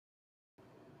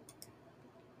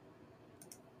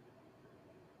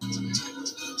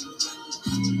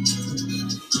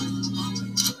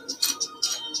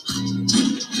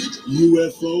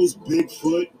UFOs,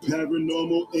 Bigfoot,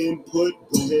 paranormal input.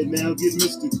 Go ahead now, get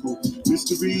mystical.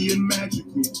 Mystery and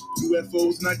magical.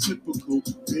 UFOs not typical.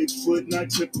 Bigfoot not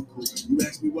typical. You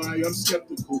ask me why I'm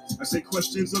skeptical. I say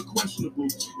questions are questionable.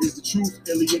 Is the truth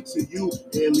alien to you?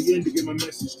 Alien to get my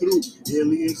message through.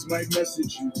 Aliens might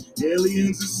message you.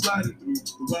 Aliens is sliding through.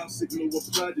 The wild signal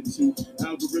applied it to.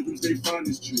 Algorithms they find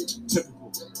is true.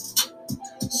 Typical.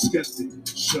 Skeptic.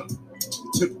 Show.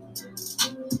 Typical.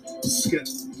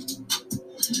 Skeptic.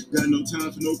 Got no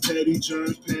time for no petty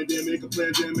germs, pandemic, a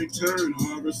pandemic turn.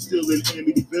 Horror still in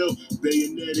Amityville,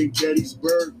 Bayonet in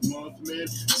Gettysburg, Mothman,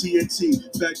 TNT,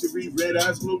 Factory, Red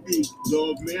Eyes, Glow Beat,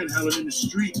 Dog Man howling in the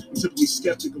street. I'm typically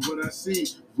skeptic of what I see.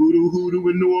 Voodoo Hoodoo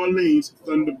in New Orleans,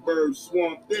 Thunderbird,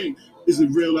 Swamp Thing. Is it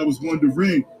real? I was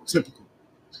wondering. Typical.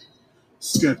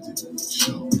 Skeptic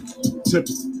Show.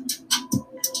 Typical.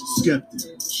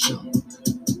 Skeptic Show.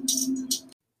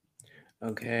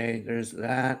 Okay, there's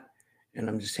that. And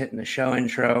I'm just hitting the show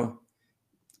intro.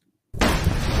 That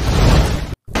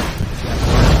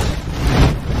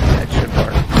should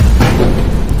work.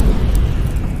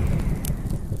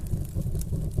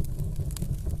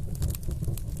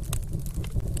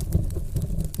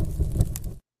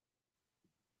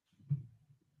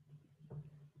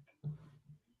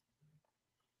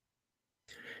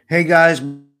 Hey guys.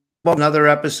 Well, another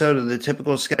episode of the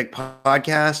Typical Skeptic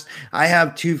podcast. I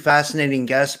have two fascinating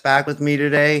guests back with me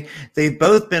today. They've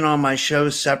both been on my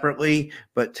show separately,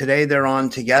 but today they're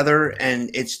on together, and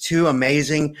it's two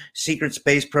amazing secret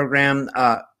space program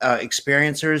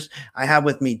experiencers. I have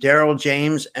with me Daryl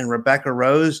James and Rebecca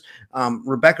Rose.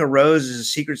 Rebecca Rose is a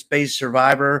secret space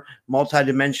survivor,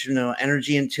 multidimensional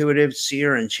energy intuitive,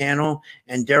 seer, and channel.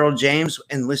 And Daryl James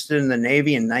enlisted in the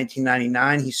Navy in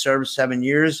 1999. He served 7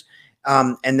 years.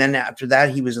 And then after that,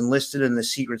 he was enlisted in the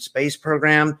secret space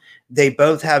program. They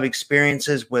both have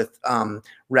experiences with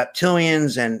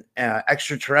reptilians and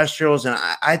extraterrestrials. And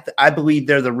I believe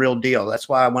they're the real deal. That's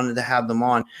why I wanted to have them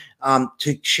on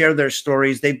to share their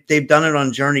stories. They've done it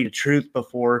on Journey to Truth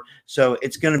before. So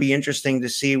it's going to be interesting to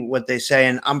see what they say.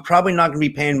 And I'm probably not going to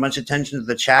be paying much attention to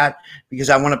the chat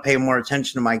because I want to pay more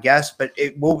attention to my guests. But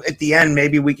it will, at the end,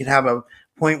 maybe we can have a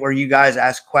point where you guys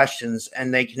ask questions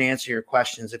and they can answer your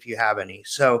questions if you have any.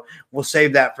 So we'll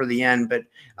save that for the end. But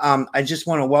I just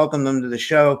want to welcome them to the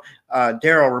show.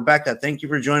 Daryl, Rebecca, thank you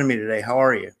for joining me today. How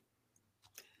are you?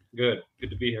 Good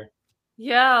to be here.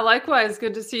 Yeah, likewise.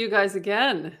 Good to see you guys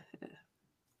again.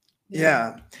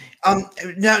 Yeah.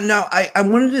 Now I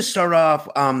wanted to start off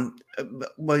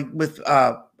with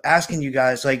asking you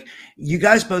guys, like, you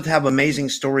guys both have amazing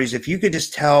stories. If you could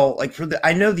just tell, like,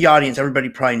 I know the audience, everybody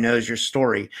probably knows your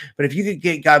story, but if you could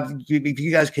if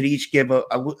you guys could each give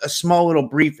a small little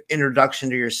brief introduction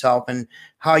to yourself and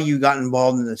how you got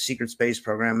involved in the secret space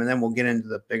program, and then we'll get into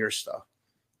the bigger stuff.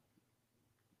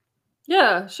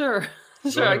 Yeah, sure.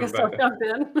 Sure. I guess I'll jump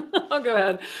in. I'll go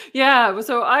ahead. Yeah.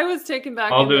 So I was taken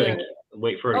back. I'll do it.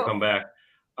 Wait for her to come back.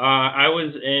 I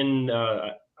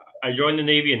joined the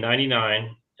Navy in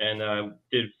 99 and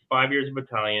did 5 years of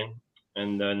battalion,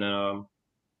 and then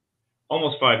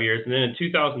almost 5 years. And then in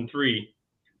 2003,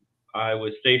 I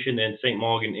was stationed in St.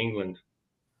 Mulligan, England.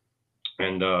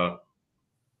 And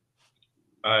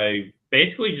I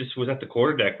basically just was at the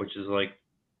quarterdeck, which is like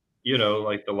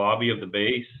the lobby of the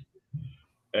base.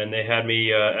 And they had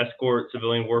me escort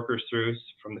civilian workers through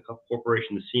from the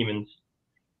corporation to Siemens.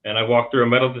 And I walked through a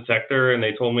metal detector, and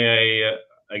they told me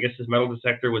I guess this metal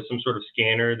detector was some sort of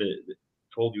scanner that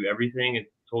told you everything. It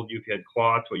told you if you had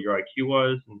clots, what your IQ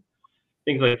was, and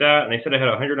things like that. And they said I had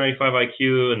 195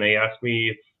 IQ, and they asked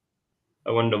me if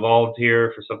I wanted to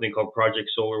volunteer for something called Project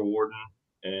Solar Warden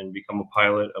and become a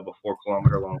pilot of a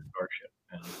 4-kilometer-long starship.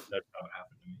 And that's how it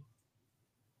happened to me.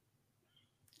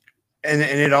 And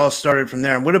it all started from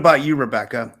there. And what about you,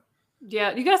 Rebecca?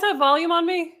 Yeah. You guys have volume on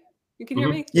me? You can hear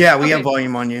me? Yeah, we have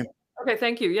volume on you. Okay,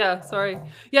 thank you. Yeah, sorry.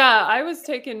 Yeah, I was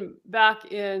taken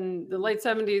back in the late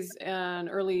 70s and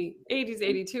early 80s,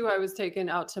 82. I was taken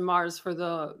out to Mars for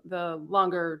the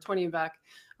longer 20 and back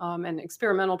and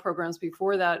experimental programs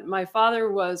before that. My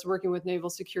father was working with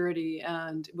naval security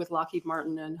and with Lockheed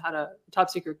Martin and had a top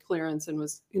secret clearance and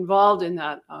was involved in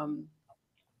that,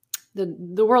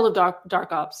 the world of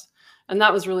dark ops. And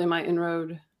that was really my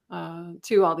inroad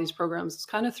to all these programs. It's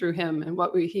kind of through him and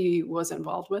what he was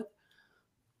involved with.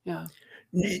 Yeah.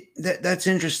 That's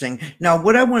interesting. Now,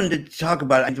 what I wanted to talk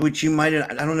about, which you might,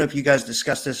 I don't know if you guys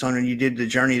discussed this on when you did the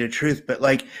Journey to Truth, but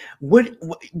like, what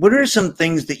are some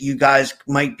things that you guys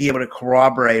might be able to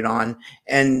corroborate on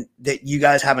and that you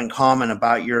guys have in common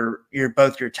about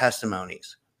both your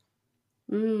testimonies?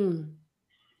 Oh,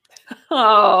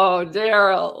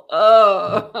 Daryl.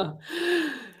 Oh,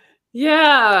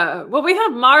 Yeah. Well, we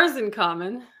have Mars in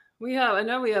common. I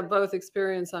know we have both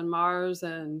experience on Mars,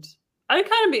 and I'd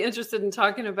kind of be interested in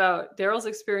talking about Daryl's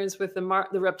experience with the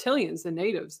reptilians, the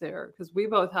natives there, because we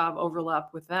both have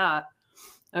overlap with that.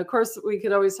 Of course, we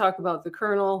could always talk about the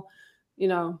Colonel, you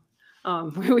know,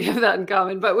 we have that in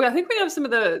common. But I think we have some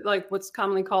of the what's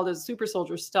commonly called as super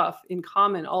soldier stuff in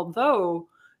common. Although,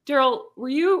 Daryl,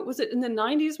 was it in the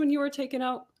 90s when you were taken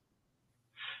out?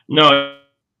 No.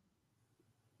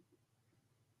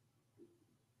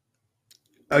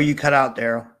 Oh, you cut out,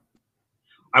 Daryl.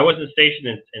 I wasn't stationed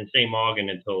in St. Maughan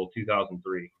until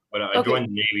 2003, but I joined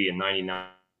the Navy in '99.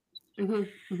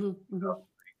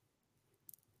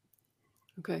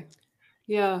 Okay.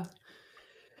 Yeah.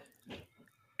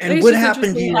 And what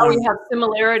happened to you? How we have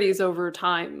similarities over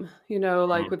time,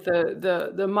 with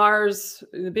the Mars,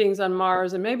 the beings on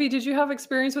Mars, and maybe did you have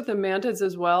experience with the mantids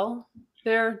as well,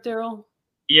 there, Daryl?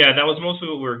 Yeah, that was mostly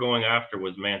what we were going after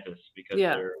was mantis because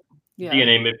their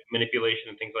DNA manipulation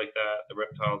and things like that. The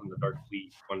reptiles and the Dark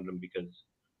Fleet wanted them because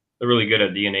they're really good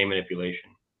at DNA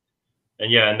manipulation.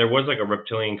 And and there was like a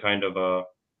reptilian kind of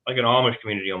like an Amish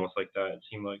community almost like that. It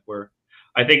seemed like where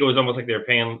I think it was almost like they were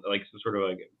paying like some sort of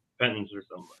like penance or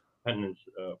some penance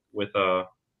with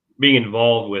being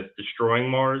involved with destroying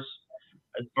Mars.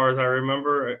 As far as I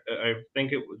remember, I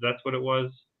think that's what it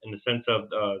was in the sense of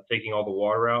taking all the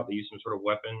water out. They used some sort of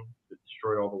weapon that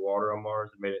destroyed all the water on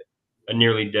Mars and made it a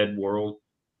nearly dead world.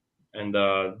 And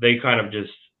they kind of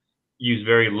just used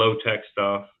very low tech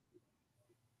stuff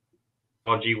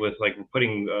with like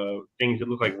putting things that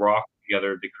look like rock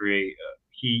together to create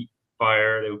heat,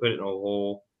 fire. They would put it in a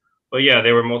hole. But yeah,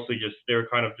 they were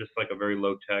kind of just like a very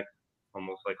low tech,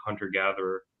 almost like hunter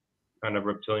gatherer kind of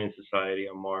reptilian society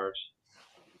on Mars.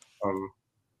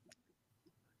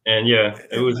 And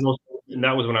it was and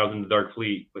that was when I was in the Dark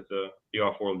Fleet with the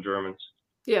off-world Germans.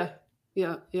 Yeah.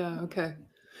 Okay.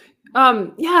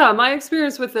 My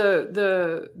experience with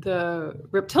the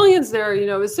reptilians there,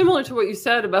 is similar to what you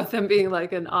said about them being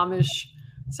like an Amish,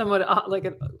 somewhat like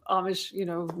an Amish,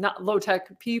 not low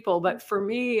tech people. But for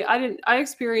me, I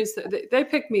experienced they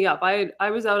picked me up. I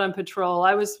was out on patrol.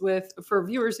 I was for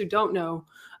viewers who don't know,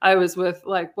 I was with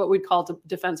like what we'd call the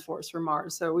Defense Force for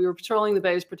Mars. So we were patrolling the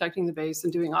base, protecting the base,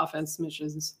 and doing offense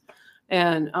missions.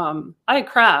 And I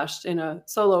crashed in a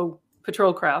solo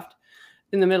patrol craft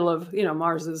in the middle of,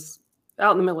 Mars is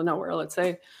out in the middle of nowhere, let's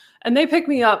say. And they picked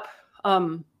me up.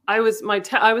 I was a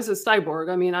cyborg.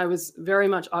 I mean, I was very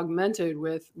much augmented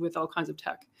with all kinds of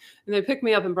tech. And they picked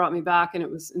me up and brought me back, and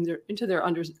it was into their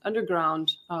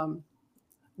underground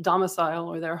domicile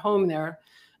or their home there.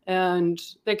 And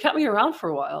they kept me around for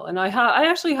a while. And I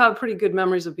actually have pretty good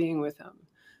memories of being with them.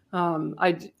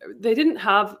 They didn't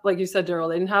have, like you said, Daryl,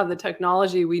 they didn't have the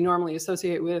technology we normally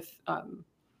associate with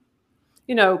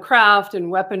craft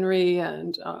and weaponry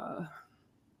and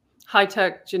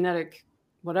high-tech genetic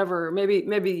whatever.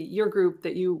 Maybe your group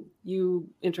that you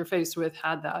interfaced with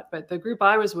had that, but the group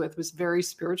I was with was very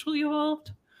spiritually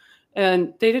evolved,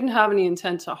 and they didn't have any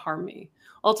intent to harm me.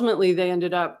 Ultimately, they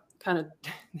ended up kind of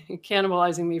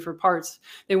cannibalizing me for parts.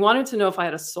 They wanted to know if I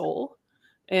had a soul,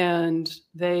 and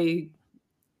they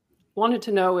wanted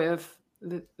to know if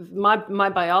my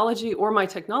biology or my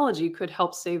technology could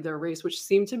help save their race, which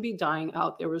seemed to be dying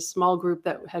out. There was a small group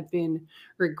that had been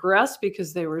regressed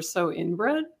because they were so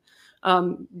inbred.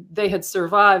 They had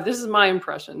survived. This is my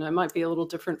impression. It might be a little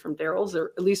different from Daryl's,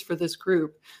 or at least for this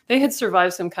group. They had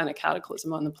survived some kind of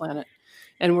cataclysm on the planet,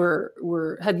 and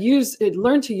had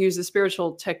learned to use the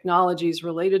spiritual technologies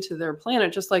related to their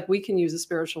planet, just like we can use the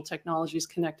spiritual technologies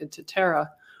connected to Terra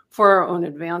for our own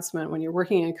advancement. When you're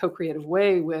working in a co-creative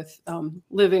way with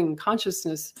living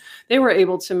consciousness, they were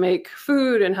able to make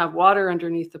food and have water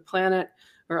underneath the planet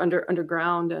or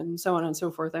underground and so on and so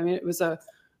forth. I mean,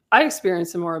 I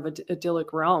experienced a more of an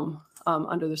idyllic realm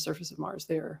under the surface of Mars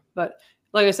there. But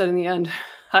like I said, in the end,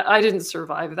 I didn't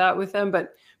survive that with them.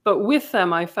 But with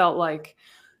them, I felt like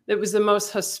it was the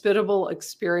most hospitable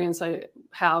experience I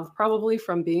have probably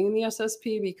from being in the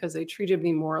SSP, because they treated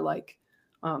me more like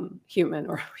human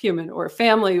or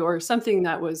family or something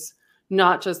that was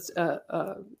not just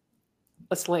a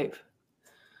slave.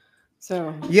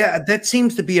 So yeah, that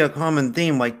seems to be a common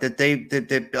theme, like that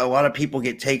a lot of people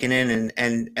get taken in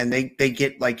and they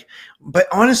get like, but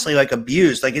honestly, like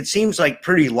abused. Like it seems like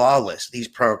pretty lawless, these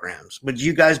programs. Would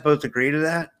you guys both agree to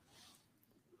that?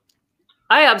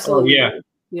 I absolutely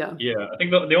yeah. I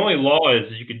think the only law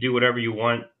is you could do whatever you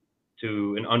want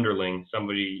to an underling,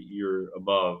 somebody you're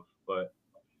above, but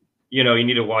you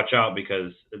need to watch out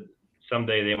because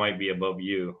someday they might be above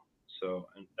you. So,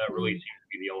 and that really seems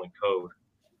to be the only code.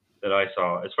 that I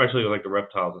saw, especially like the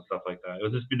reptiles and stuff like that. It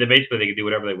was just basically they could do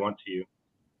whatever they want to you.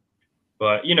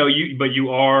 But you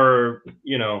are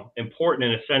important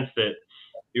in a sense that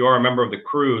you are a member of the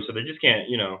crew, so they just can't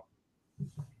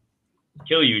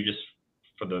kill you just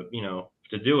for the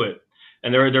to do it.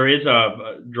 And there is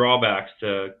drawbacks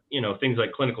to things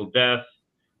like clinical death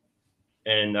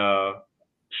and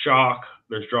shock.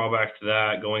 There's drawbacks to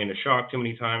that, going into shock too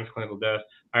many times, clinical death.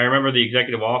 I remember the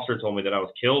executive officer told me that I was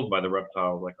killed by the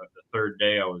reptiles like the third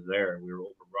day I was there. We were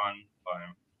overrun by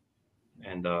them.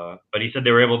 And but he said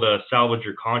they were able to salvage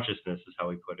your consciousness, is how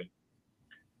he put it,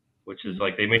 which is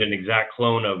like they made an exact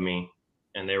clone of me,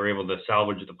 and they were able to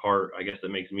salvage the part, I guess, that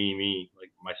makes me,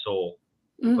 like my soul,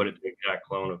 and put it to the exact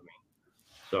clone of me.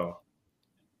 So,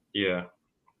 yeah.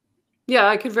 Yeah,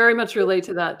 I could very much relate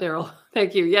to that, Daryl.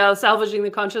 Thank you. Yeah, salvaging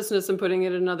the consciousness and putting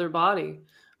it in another body.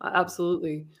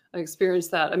 Absolutely. I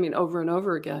experienced that, I mean, over and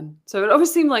over again. So it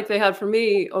always seemed like they had, for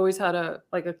me, always had a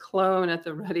clone at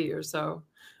the ready or so.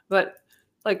 But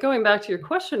like going back to your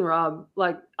question, Rob,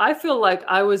 like I feel like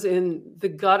I was in the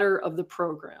gutter of the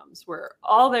programs where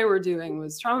all they were doing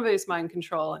was trauma-based mind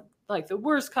control and like the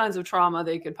worst kinds of trauma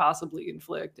they could possibly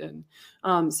inflict, and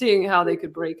seeing how they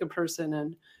could break a person.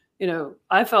 And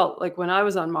I felt like when I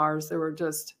was on Mars, there were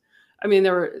just, I mean,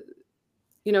 there were,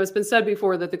 it's been said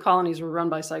before that the colonies were run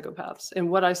by psychopaths, and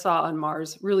what I saw on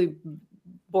Mars really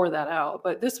bore that out.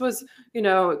 But this was,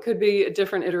 it could be a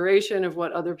different iteration of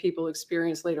what other people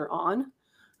experience later on.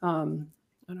 I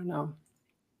don't know.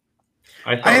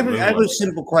 I have a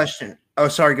simple question. Oh,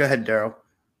 sorry. Go ahead, Daryl.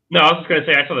 No, I was just gonna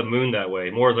say I saw the moon that way,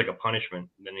 more as like a punishment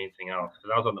than anything else,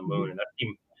 because I was on the moon, and that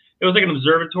seemed, it was like an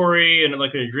observatory and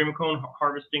like a dream cone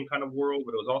harvesting kind of world,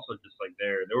 but it was also just like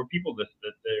there were people that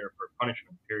there for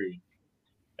punishment, period.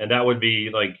 And that would be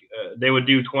like they would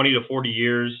do 20 to 40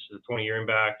 years, 20 year and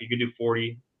back. You could do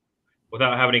 40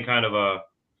 without having any kind of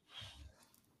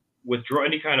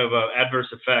adverse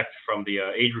effect from the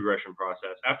age regression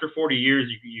process. After 40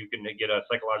 years, you can get a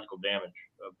psychological damage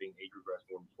of being age regressed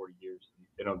more than 40 years.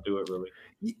 They don't do it really,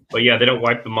 but yeah, they don't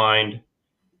wipe the mind,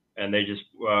 and they just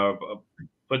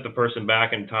put the person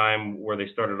back in time where they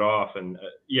started off. And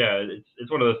yeah, it's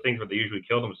one of those things where they usually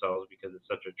kill themselves because it's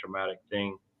such a traumatic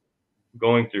thing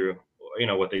going through,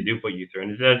 what they do put you through.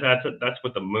 And that's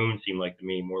what the moon seemed like to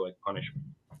me, more like punishment.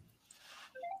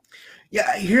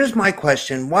 Yeah, here's my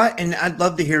question. Why, and I'd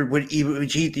love to hear what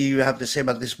Jeet you have to say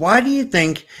about this. Why do you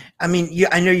think, I mean,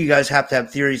 I know you guys have to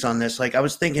have theories on this. Like I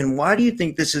was thinking, why do you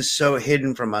think this is so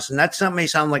hidden from us? And that may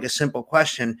sound like a simple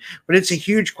question, but it's a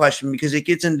huge question because it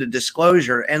gets into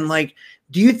disclosure. And like,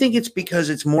 do you think it's because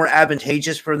it's more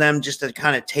advantageous for them just to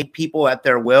kind of take people at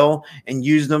their will and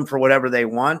use them for whatever they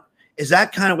want? Is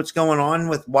that kind of what's going on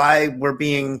with why we're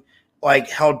being like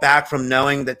held back from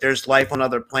knowing that there's life on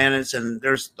other planets and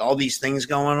there's all these things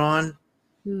going on?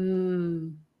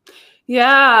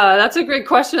 Yeah, that's a great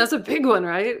question. That's a big one,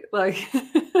 right? Like,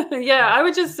 yeah, I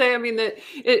would just say, I mean, that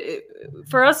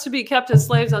for us to be kept as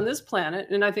slaves on this planet,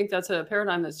 and I think that's a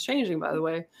paradigm that's changing, by the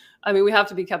way. I mean, we have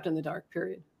to be kept in the dark,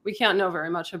 period. We can't know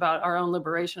very much about our own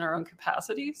liberation, our own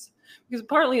capacities, because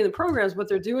partly in the programs, what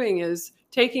they're doing is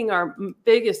taking our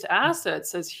biggest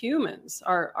assets as humans,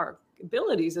 our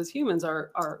abilities as humans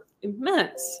are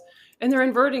immense, and they're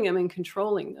inverting them and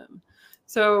controlling them.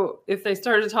 So if they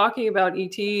started talking about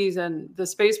ETs and the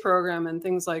space program and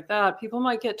things like that, people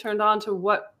might get turned on to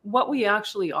what we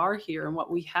actually are here and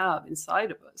what we have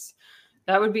inside of us.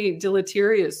 That would be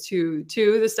deleterious to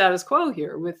the status quo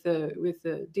here with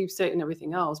the deep state and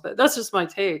everything else. But that's just my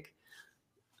take.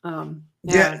 No,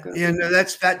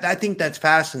 I think that's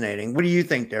fascinating. What do you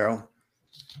think, Daryl?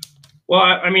 Well,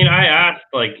 I mean, I asked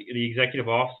like the executive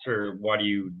officer, why do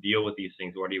you deal with these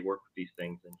things? Why do you work with these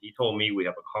things? And he told me we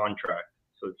have a contract.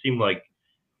 So it seemed like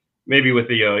maybe with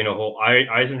the whole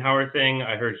Eisenhower thing,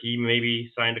 I heard he maybe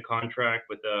signed a contract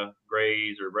with the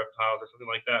Greys or reptiles or something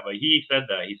like that. But he said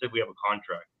we have a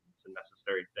contract. It's a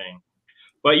necessary thing.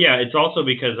 But yeah, it's also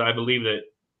because I believe that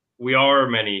we are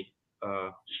many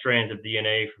strands of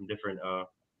DNA from different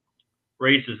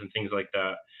races and things like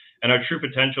that. And our true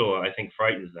potential, I think,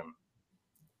 frightens them.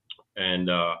 And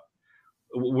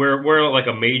we're like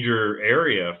a major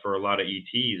area for a lot of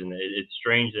ETs, and it's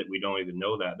strange that we don't even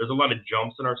know that. There's a lot of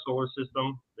jumps in our solar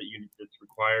system that's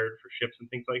required for ships and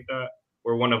things like that.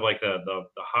 We're one of like the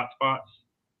hot spots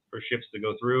for ships to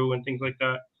go through and things like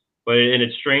that. And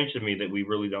it's strange to me that we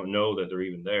really don't know that they're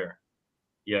even there.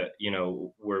 Yet,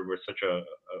 we're such a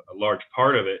large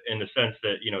part of it, in the sense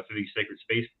that, through these sacred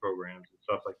space programs and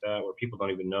stuff like that, where people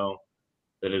don't even know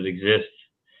that it exists.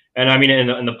 And I mean,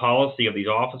 and the policy of these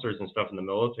officers and stuff in the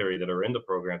military that are in the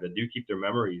program that do keep their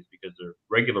memories because they're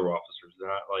regular officers. They're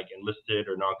not like enlisted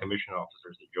or non-commissioned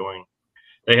officers that join.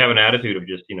 They have an attitude of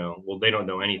just, well, they don't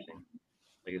know anything.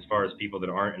 Like as far as people that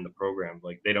aren't in the program,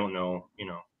 like they don't know,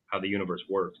 how the universe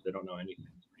works. They don't know anything.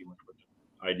 It's pretty much what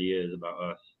the idea is about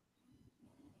us.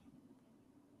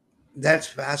 That's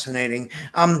fascinating.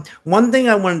 One thing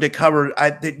I wanted to cover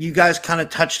that you guys kind of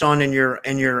touched on in your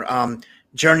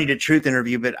Journey to Truth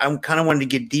interview, but I kind of wanted to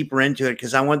get deeper into it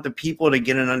because I want the people to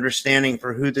get an understanding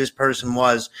for who this person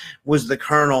was the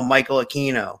Colonel Michael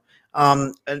Aquino.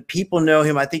 And people know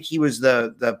him. I think he was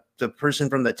the person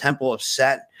from the Temple of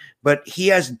Set, but he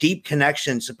has deep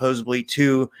connections supposedly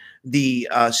to the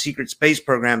secret space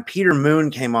program. Peter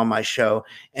Moon came on my show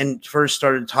and first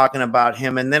started talking about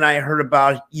him. And then I heard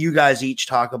about you guys each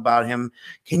talk about him.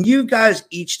 Can you guys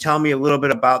each tell me a little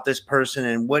bit about this person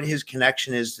and what his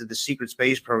connection is to the secret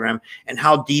space program and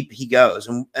how deep he goes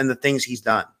and the things he's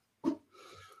done?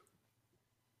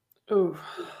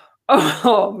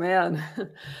 Oh man.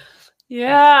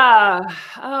 Yeah.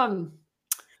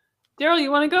 Daryl,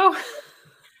 you want to go?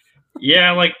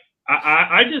 Yeah, like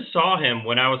I just saw him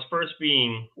when I was first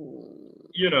being,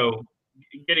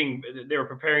 they were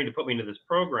preparing to put me into this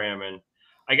program. And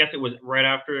I guess it was right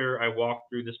after I walked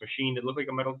through this machine that looked like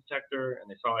a metal detector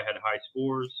and they saw I had high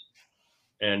scores.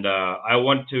 And I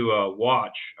went to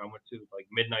watch. I went to like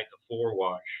midnight to 4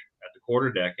 watch at the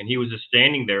quarterdeck. And he was just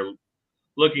standing there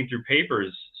looking through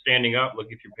papers, standing up,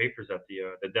 looking through papers at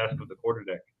the desk of the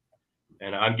quarterdeck.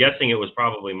 And I'm guessing it was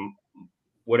probably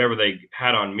whatever they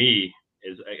had on me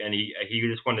and he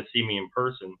just wanted to see me in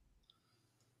person.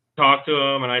 Talked to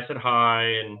him and I said hi,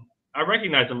 and I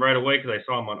recognized him right away because I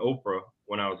saw him on Oprah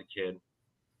when I was a kid.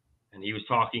 And he was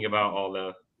talking about all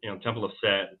the, Temple of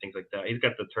Set and things like that. He's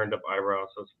got the turned up eyebrows,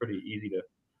 so it's pretty easy to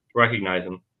recognize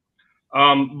him.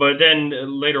 But then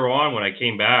later on when I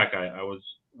came back, I was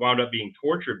wound up being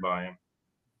tortured by him.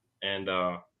 And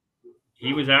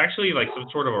he was actually like some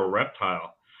sort of a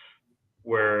reptile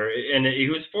and he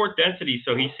was 4th density,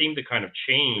 so he seemed to kind of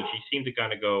change. He seemed to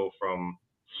kind of go from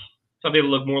something that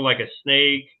looked more like a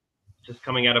snake, just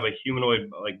coming out of a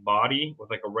humanoid like body with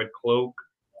like a red cloak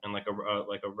and like a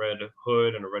red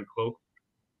hood and a red cloak.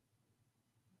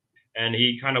 And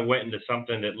he kind of went into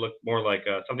something that looked more like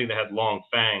something that had long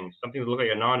fangs, something that looked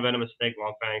like a non-venomous snake,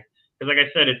 long fangs. Because like I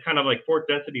said, it's kind of like 4th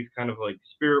density is kind of like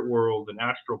spirit world and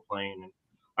astral plane. And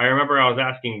I remember I was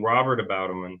asking Robert about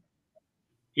him, and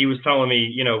he was telling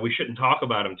me, we shouldn't talk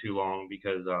about him too long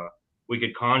because we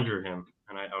could conjure him.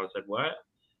 And I said, what?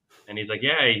 And he's like,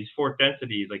 yeah, he's 4th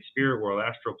density. He's like spirit world,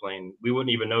 astral plane. We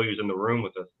wouldn't even know he was in the room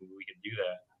with us. And we could do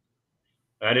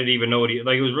that. I didn't even know it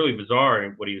was really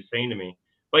bizarre what he was saying to me.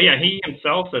 But yeah, he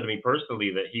himself said to me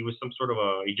personally that he was some sort of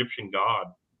a Egyptian god,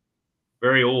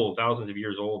 very old, thousands of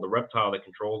years old, the reptile that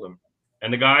controlled him.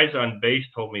 And the guys on base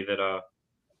told me that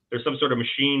there's some sort of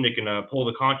machine that can pull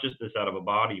the consciousness out of a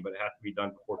body, but it has to be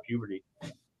done before puberty.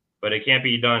 But it can't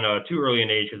be done too early in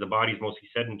age because the body's mostly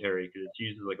sedentary because it's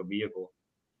used as like a vehicle.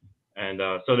 And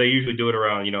so they usually do it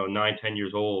around, 9, 10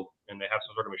 years old, and they have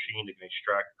some sort of machine that can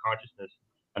extract consciousness.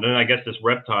 And then I guess this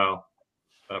reptile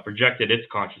projected its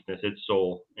consciousness, its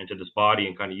soul, into this body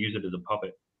and kind of use it as a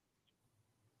puppet.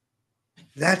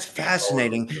 That's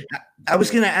fascinating. I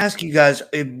was going to ask you guys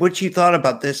what you thought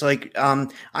about this. Like, I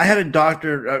had a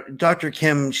doctor, Dr.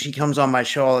 Kim, she comes on my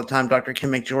show all the time, Dr.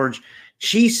 Kim McGeorge.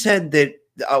 She said that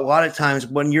a lot of times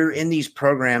when you're in these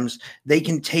programs, they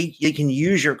can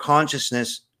use your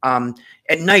consciousness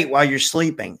at night while you're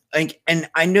sleeping. And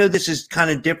I know this is kind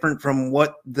of different from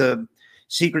what the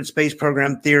secret space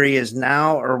program theory is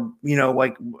now, or,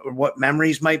 like what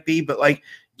memories might be, but like,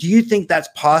 do you think that's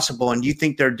possible? And do you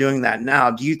think they're doing that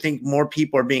now? Do you think more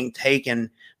people are being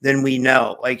taken than we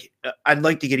know? Like, I'd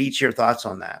like to get each of your thoughts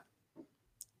on that.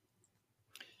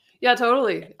 Yeah,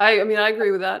 totally. I mean, I agree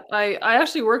with that. I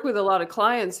actually work with a lot of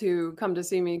clients who come to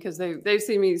see me because they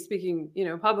see me speaking,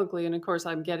 publicly. And of course,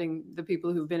 I'm getting the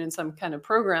people who've been in some kind of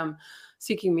program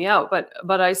seeking me out.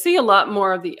 But I see a lot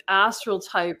more of the astral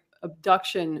type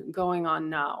abduction going on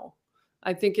now.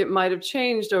 I think it might have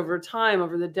changed over time,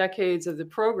 over the decades of the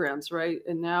programs, right?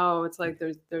 And now it's like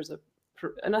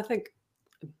and I think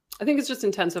it's just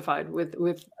intensified with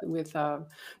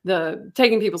the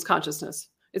taking people's consciousness.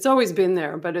 It's always been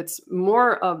there, but it's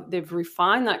more of, they've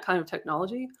refined that kind of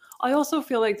technology. I also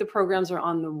feel like the programs are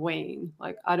on the wane.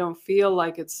 Like, I don't feel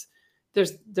like it's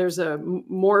there's a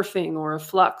morphing or a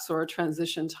flux or a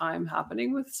transition time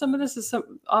happening with some of this is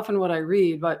often what I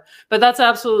read, but that's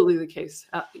absolutely the case,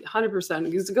 100%,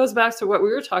 because it goes back to what we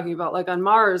were talking about. Like on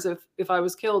Mars, if I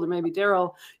was killed, or maybe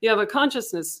Daryl, you have a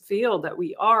consciousness field that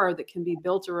we are that can be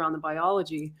built around the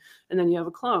biology, and then you have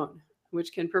a clone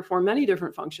which can perform many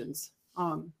different functions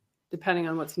depending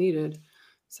on what's needed.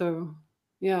 So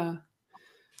yeah.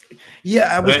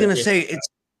 I was going to say it's.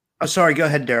 Oh, sorry. Go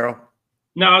ahead, Daryl.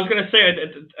 No, I was going to say,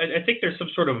 I think there's some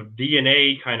sort of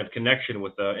DNA kind of connection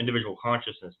with individual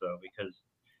consciousness, though, because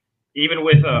even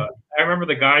with, I remember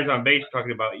the guys on base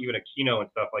talking about even a kino and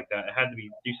stuff like that. It had to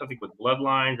do something with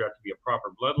bloodlines, or it had to be a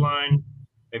proper bloodline,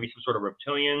 maybe some sort of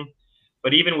reptilian.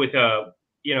 But even with,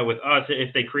 with us,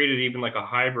 if they created even like a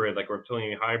hybrid, like a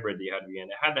reptilian hybrid that you had to be in,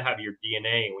 it had to have your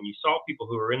DNA. And when you saw people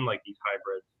who were in like these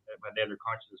hybrids, but they had their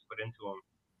consciousness put into them,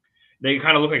 they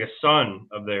kind of look like a son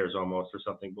of theirs almost, or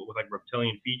something, but with like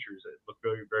reptilian features that look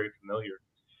very, very familiar.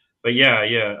 But yeah,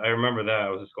 I remember that. I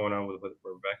was just going on with what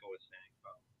Rebecca was saying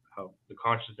about how the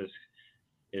consciousness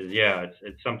is,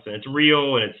 it's something, it's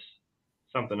real, and it's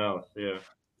something else. Yeah.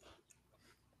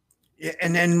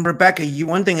 And then Rebecca,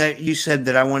 one thing that you said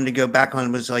that I wanted to go back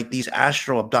on was like these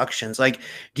astral abductions. Like,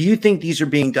 do you think these are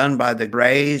being done by the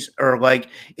Greys, or like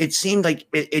it seemed like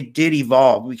it did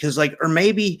evolve, because like, or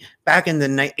maybe back in the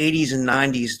 80s and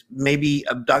 90s, maybe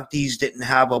abductees didn't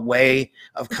have a way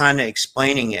of kind of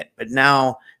explaining it. But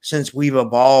now, since we've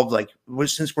evolved,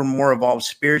 since we're more evolved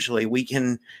spiritually, we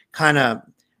can kind of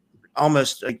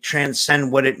almost like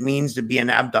transcend what it means to be an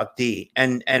abductee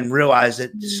and realize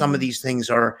that some of these things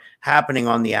are happening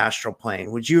on the astral plane.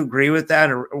 Would you agree with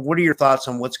that? Or what are your thoughts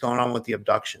on what's going on with the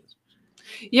abductions?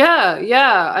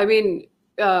 Yeah. I mean,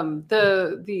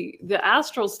 the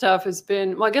astral stuff has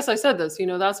been, well, I guess I said this,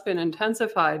 that's been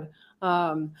intensified.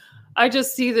 I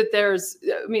just see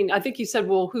that I think you said,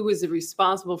 well, who is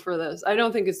responsible for this? I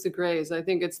don't think it's the Greys. I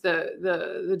think it's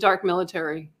the dark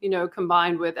military,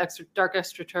 combined with dark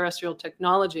extraterrestrial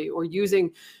technology, or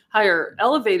using higher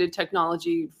elevated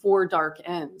technology for dark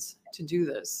ends to do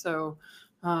this. So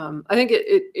I think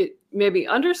it maybe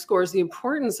underscores the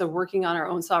importance of working on our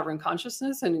own sovereign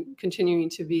consciousness and continuing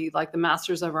to be like the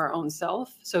masters of our own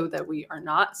self, so that we are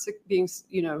not being,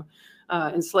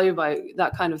 enslaved by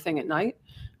that kind of thing at night.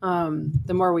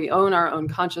 The more we own our own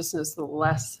consciousness, the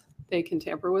less they can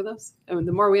tamper with us. And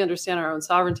the more we understand our own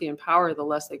sovereignty and power, the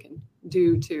less they can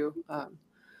do to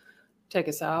take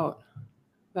us out.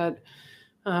 But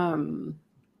I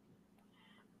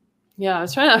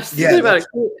was thinking about it.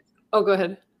 Oh, go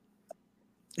ahead.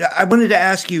 Yeah, I wanted to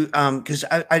ask you, because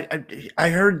I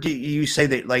heard you say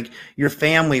that like your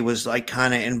family was like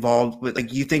kind of involved with,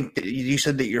 like, you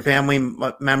said that your family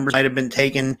members might have been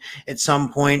taken at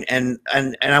some point, and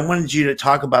I wanted you to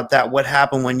talk about that. What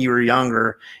happened when you were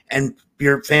younger, and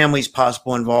your family's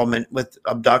possible involvement with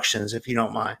abductions, if you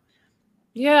don't mind.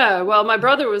 Yeah, well, my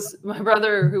brother,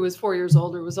 who was 4 years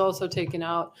older, was also taken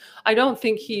out. I don't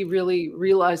think he really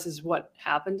realizes what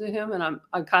happened to him, and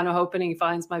I'm kind of hoping he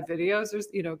finds my videos,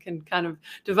 or can kind of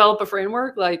develop a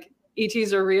framework like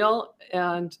ETs are real,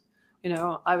 and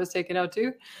I was taken out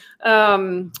too.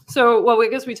 So, well, I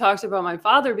guess we talked about my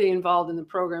father being involved in the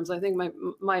programs. I think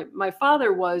my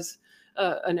father was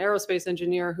an aerospace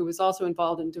engineer who was also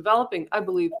involved in developing, I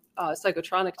believe,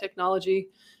 psychotronic technology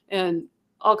and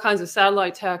all kinds of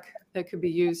satellite tech that could be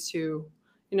used to,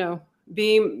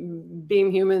 beam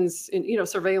humans in,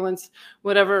 surveillance,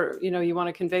 whatever, you want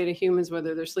to convey to humans,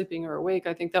 whether they're sleeping or awake.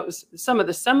 I think that was some of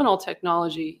the seminal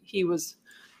technology he was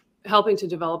helping to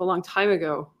develop a long time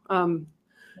ago. And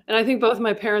I think both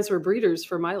my parents were breeders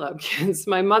for my lab kids.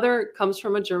 My mother comes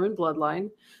from a German bloodline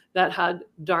that had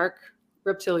dark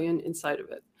reptilian inside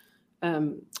of it.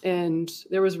 And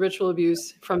there was ritual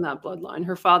abuse from that bloodline.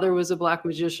 Her father was a black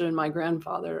magician, my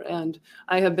grandfather, and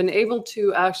I have been able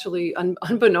to actually,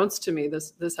 unbeknownst to me,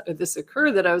 this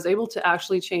occurred, that I was able to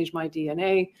actually change my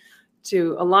DNA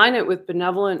to align it with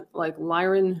benevolent, like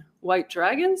Lyran white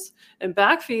dragons, and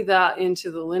backfeed that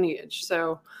into the lineage.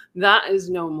 So that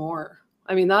is no more.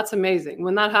 I mean, that's amazing.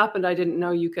 When that happened, I didn't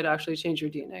know you could actually change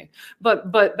your DNA.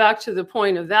 But back to the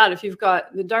point of that, if you've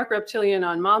got the dark reptilian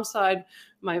on mom's side,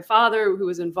 my father, who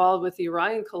was involved with the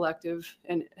Orion Collective,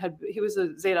 and he was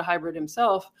a Zeta hybrid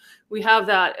himself, we have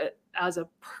that as a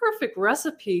perfect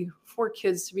recipe for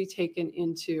kids to be taken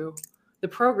into the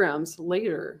programs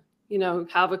later.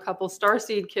 Have a couple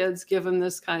starseed kids, give them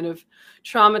this kind of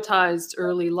traumatized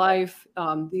early life,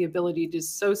 the ability to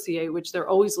dissociate, which they're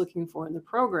always looking for in the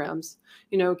programs.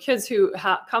 Kids who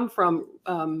come from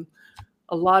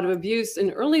a lot of abuse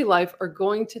in early life are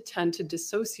going to tend to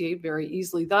dissociate very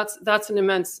easily. That's an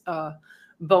immense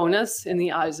bonus in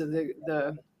the eyes of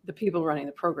the people running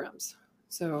the programs.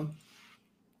 So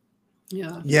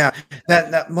yeah,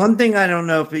 that one thing I don't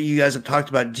know if you guys have talked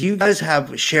about. Do you guys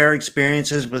have share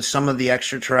experiences with some of the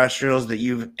extraterrestrials that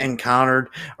you've encountered,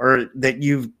 or that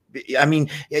you've? I mean,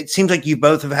 it seems like you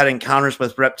both have had encounters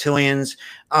with reptilians.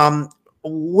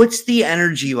 What's the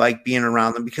energy like being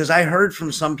around them? Because I heard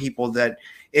from some people that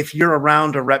if you're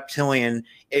around a reptilian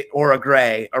or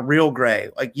a real gray,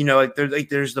 like, you know, like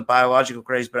there's the biological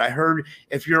grays, but I heard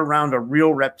if you're around a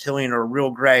real reptilian or a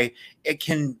real gray, it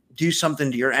can do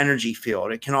something to your energy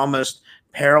field. It can almost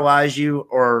paralyze you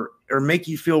or make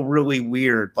you feel really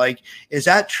weird. Like, is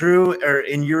that true, or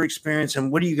in your experience?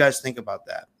 And what do you guys think about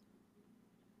that?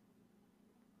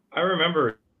 I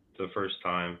remember the first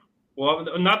time. Well,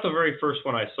 not the very first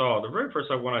one I saw. The very first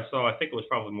one I saw, I think it was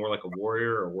probably more like a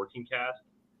warrior or working caste.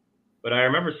 But I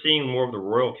remember seeing more of the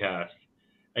royal caste.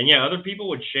 And yeah, other people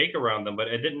would shake around them, but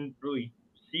it didn't really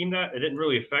it didn't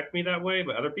really affect me that way.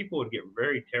 But other people would get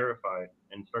very terrified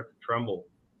and start to tremble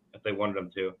if they wanted them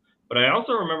to. But I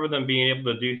also remember them being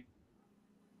able to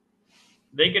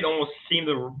they could almost seem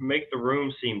to make the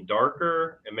room seem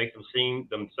darker and make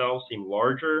themselves seem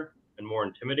larger and more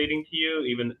intimidating to you,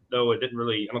 even though it didn't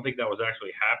really, I don't think that was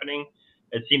actually happening.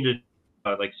 It seemed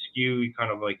to like skew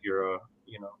kind of like your,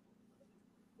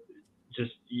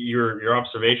 just your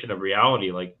observation of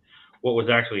reality, like what was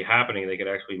actually happening. They could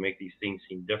actually make these things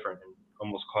seem different and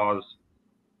almost cause.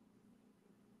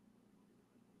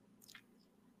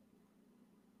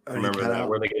 Remember that,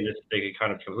 where they could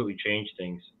kind of completely change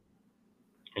things,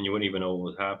 and you wouldn't even know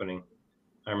what was happening.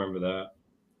 I remember that.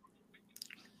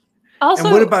 Also,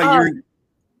 and what about your?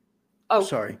 Oh,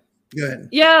 sorry. Go ahead.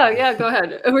 Yeah, go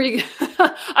ahead.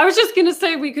 I was just going to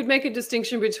say we could make a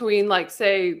distinction between, like,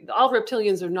 say, all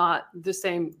reptilians are not the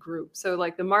same group. So,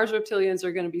 like, the Mars reptilians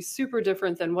are going to be super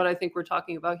different than what I think we're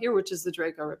talking about here, which is the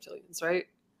Draco reptilians, right?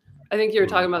 I think you were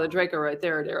talking about the Draco right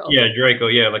there, Daryl. Yeah, Draco.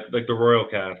 Yeah, like the royal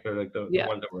caste. They're like the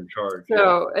ones that were in charge.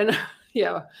 So, and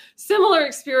yeah, similar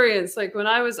experience. Like when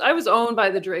I was owned by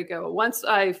the Draco. Once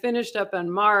I finished up on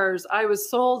Mars, I was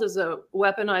sold as a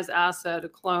weaponized asset, a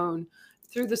clone,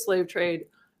 through the slave trade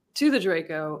to the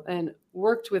Draco, and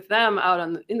worked with them out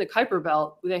in the Kuiper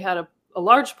Belt. They had a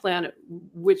large planet,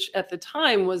 which at the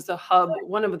time was the hub,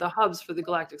 one of the hubs for the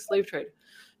galactic slave trade.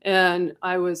 And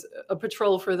I was a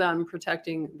patrol for them,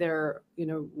 protecting their,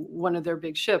 one of their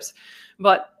big ships.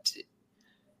 But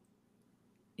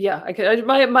yeah,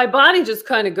 my body just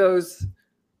kind of goes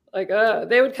like,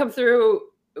 they would come through.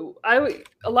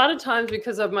 A lot of times,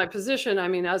 because of my position, I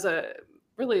mean, as a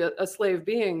slave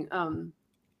being,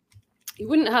 you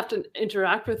wouldn't have to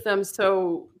interact with them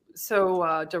so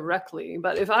directly.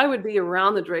 But if I would be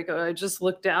around the Draco, I'd just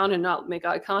look down and not make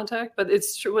eye contact. But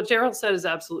it's true. What Daryl said is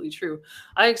absolutely true.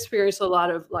 I experience a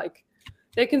lot of, like,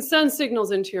 they can send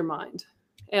signals into your mind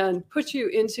and put you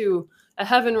into a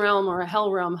heaven realm or a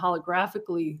hell realm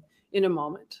holographically in a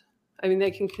moment. I mean, they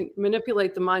can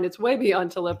manipulate the mind. It's way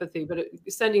beyond telepathy, but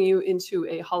it's sending you into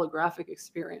a holographic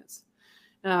experience.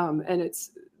 And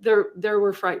they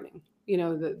were frightening.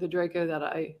 The Draco that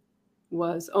I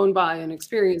was owned by and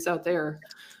experienced out there.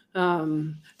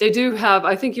 They do have,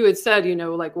 I think you had said,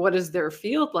 like, what is their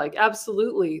field like?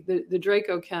 Absolutely. The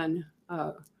Draco can,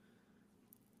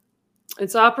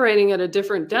 it's operating at a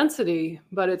different density,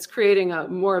 but it's creating a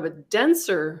more of a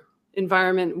denser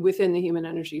environment within the human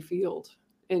energy field.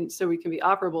 And so we can be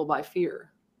operable by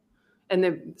fear.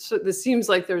 And so this seems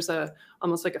like there's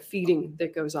almost like a feeding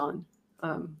that goes on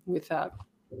with that.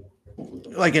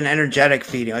 Like an energetic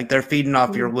feeding, like they're feeding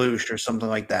off your loosh or something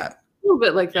like that. A little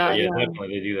bit like that. Yeah, definitely.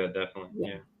 They do that, definitely.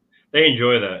 Yeah. They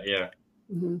enjoy that, yeah.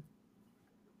 Mm-hmm.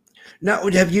 Now,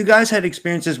 have you guys had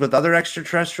experiences with other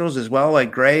extraterrestrials as well,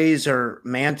 like grays or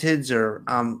mantids, or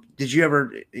did you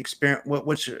ever experience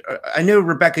I know,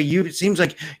 Rebecca, it seems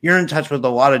like you're in touch with a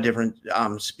lot of different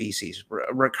species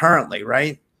recurrently,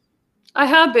 right? I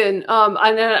have been.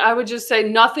 And then I would just say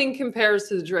nothing compares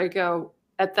to the Draco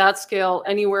at that scale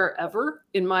anywhere ever.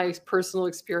 In my personal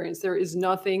experience, there is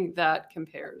nothing that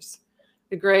compares.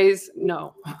 The grays,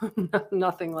 no,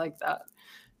 nothing like that.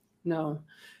 No,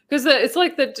 because it's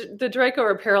like the Draco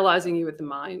are paralyzing you with the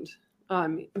mind.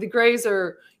 The grays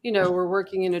are, were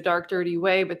working in a dark, dirty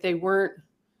way, but they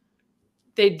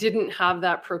didn't have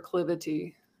that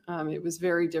proclivity. It was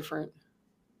very different.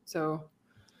 So,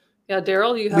 yeah,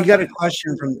 Daryl, we got a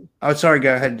question from. Oh, sorry.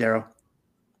 Go ahead, Daryl.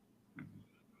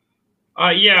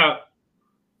 Yeah,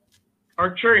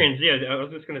 Arcturians. Yeah, I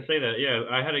was just going to say that. Yeah,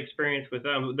 I had experience with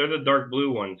them. They're the dark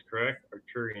blue ones, correct?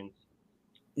 Arcturians.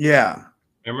 Yeah,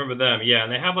 I remember them. Yeah,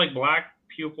 and they have like black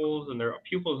pupils, and their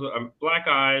pupils, black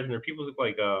eyes, and their pupils look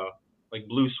like like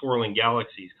blue swirling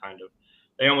galaxies, kind of.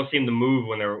 They almost seem to move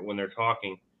when they're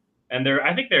talking, and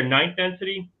I think they're ninth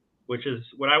density, which is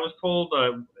what I was told.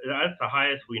 That's the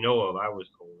highest we know of. I was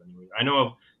told anyway. I know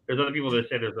of there's other people that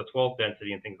say there's a 12th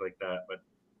density and things like that, but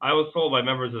I was told by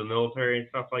members of the military and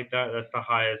stuff like that that's the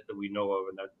highest that we know of,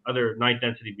 and that other ninth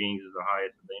density beings is the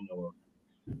highest that they know of.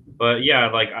 But yeah,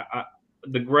 like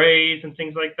the grays and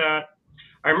things like that.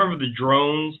 I remember the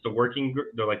drones,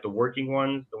 they're like the working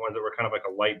ones, the ones that were kind of like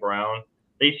a light brown.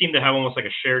 They seem to have almost like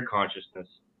a shared consciousness.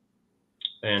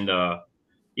 And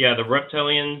yeah, the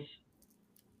reptilians,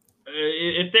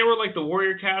 if they were like the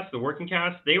warrior caste, the working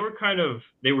caste, they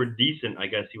were decent, I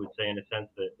guess you would say, in a sense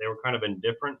that they were kind of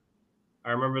indifferent.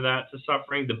 I remember that to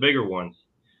suffering, the bigger ones.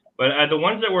 But the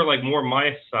ones that were like more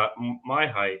my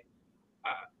height,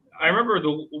 I remember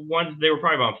the ones, they were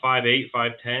probably about 5'8",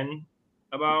 5'10",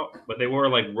 but they wore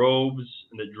like robes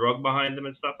and the drug behind them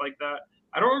and stuff like that.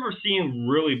 I don't remember seeing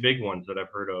really big ones that I've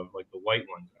heard of, like the white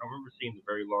ones. I don't remember seeing the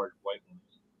very large white ones.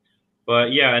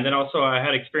 But yeah, and then also I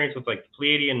had experience with like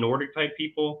Pleiadian Nordic type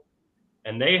people,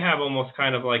 and they have almost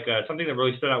kind of like something that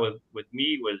really stood out with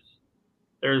me was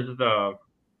there's the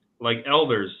like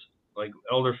elders, like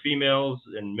elder females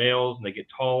and males, and they get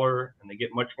taller and they get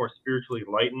much more spiritually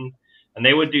enlightened, and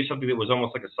they would do something that was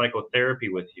almost like a psychotherapy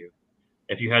with you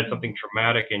if you had something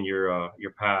traumatic in your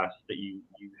past that you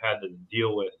had to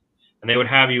deal with, and they would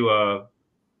have you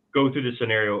go through the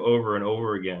scenario over and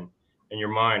over again in your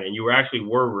mind, and you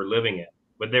were reliving it,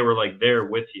 but they were like there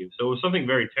with you. So it was something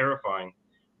very terrifying,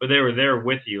 but they were there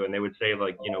with you, and they would say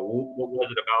like, what was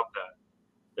it about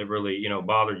that really,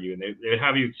 bothered you? And they would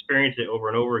have you experience it over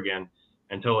and over again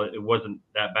until it wasn't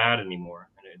that bad anymore,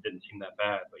 and it didn't seem that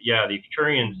bad. But yeah, the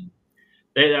Arcturians,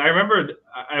 I remember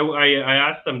I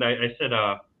asked them, I said,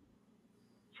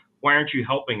 why aren't you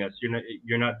helping us?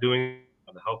 You're not doing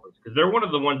to help us, because they're one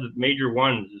of the major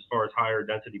ones as far as higher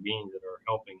density beings that are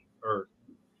helping Earth.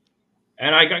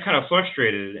 And I got kind of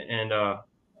frustrated, and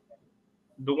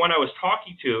the one I was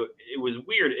talking to, it was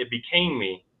weird. It became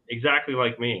me, exactly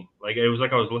like me. Like it was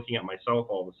like I was looking at myself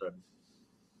all of a sudden,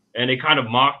 and it kind of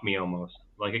mocked me almost.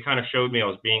 Like it kind of showed me I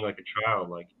was being like a child,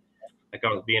 like I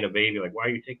was being a baby. Like, why are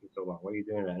you taking so long? Why are you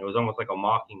doing that? And it was almost like a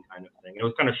mocking kind of thing. It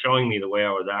was kind of showing me the way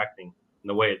I was acting and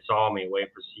the way it saw me, the way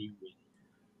it perceived me.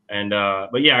 And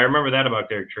but yeah, I remember that about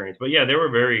their Arcturians. But yeah, they were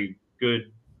very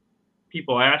good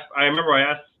people. I remember I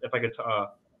asked if I could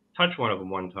touch one of them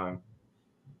one time,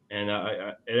 and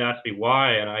it asked me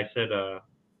why, and I said,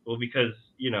 well, because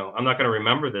I'm not going to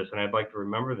remember this, and I'd like to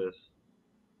remember this.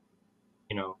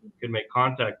 Could make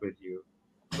contact with you.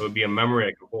 It would be a memory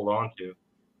I could hold on to.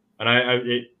 And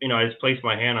I just placed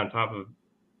my hand on top of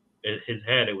his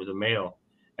head. It was a male,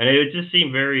 and it just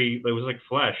seemed it was like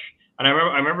flesh. And I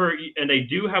remember, and they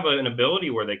do have an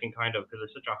ability where they can kind of, because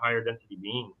they're such a higher density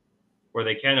being, where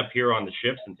they can appear on the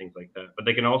ships and things like that. But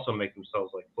they can also make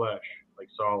themselves like flesh, like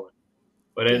solid.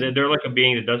 But they're like a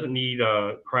being that doesn't need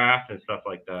craft and stuff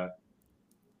like that.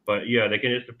 But yeah, they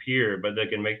can just appear, but they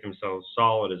can make themselves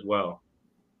solid as well.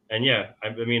 And yeah, I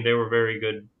mean, they were very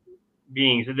good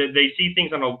beings. They see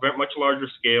things on a much larger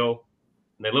scale,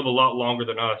 and they live a lot longer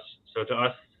than us. So to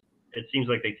us, it seems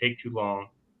like they take too long.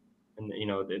 And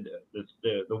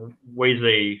the ways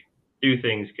they do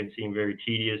things can seem very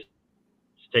tedious.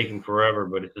 It's taking forever,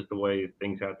 but it's just the way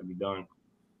things have to be done,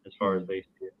 as far as they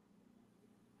see it.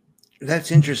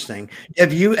 That's interesting.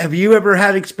 Have you ever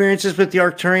had experiences with the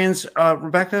Arcturians,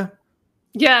 Rebecca?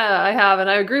 Yeah, I have, and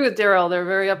I agree with Daryl. They're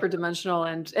very upper dimensional,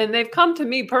 and they've come to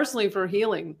me personally for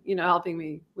healing. Helping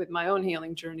me with my own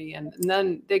healing journey, and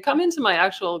then they come into my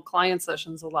actual client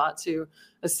sessions a lot to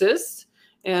assist.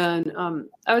 And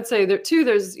I would say that too,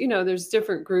 there's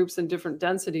different groups and different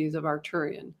densities of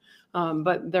Arcturian,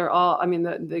 but they're all, I mean,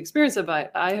 the experience that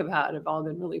I have had have all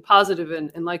been really positive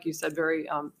and like you said, very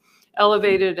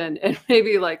elevated and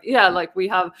maybe they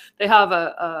have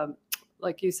a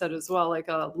like you said as well, like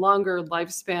a longer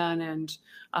lifespan and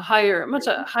much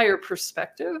higher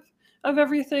perspective of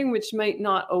everything, which might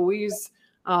not always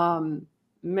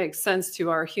make sense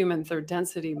to our human third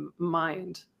density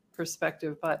mind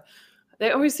perspective, but they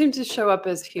always seem to show up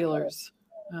as healers.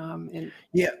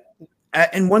 Yeah.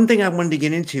 And one thing I wanted to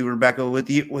get into, Rebecca, with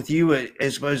you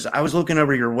was I was looking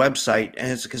over your website,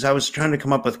 and it's because I was trying to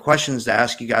come up with questions to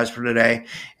ask you guys for today.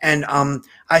 And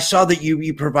I saw that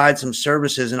you provide some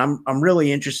services, and I'm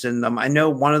really interested in them. I know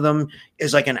one of them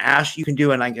is like you can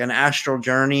do an astral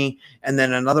journey, and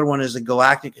then another one is a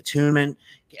galactic attunement.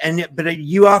 But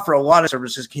you offer a lot of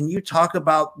services. Can you talk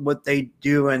about what they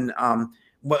do and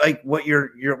what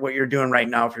you're doing right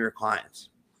now for your clients?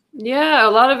 Yeah, a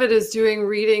lot of it is doing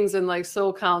readings and like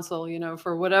soul counsel,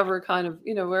 for whatever kind of,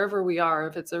 wherever we are,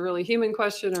 if it's a really human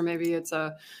question, or maybe it's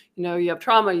you have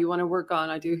trauma you want to work on.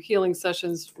 I do healing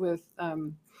sessions with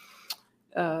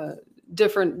uh,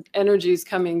 different energies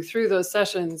coming through those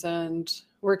sessions and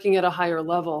working at a higher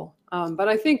level. But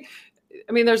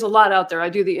I mean, there's a lot out there. I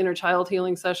do the inner child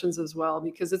healing sessions as well,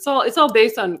 because it's all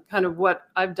based on kind of what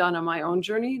I've done on my own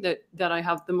journey that I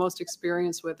have the most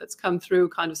experience with. It's come through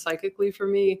kind of psychically for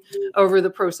me over the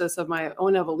process of my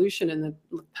own evolution in the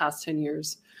past 10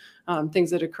 years,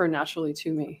 things that occur naturally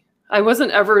to me. I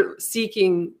wasn't ever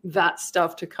seeking that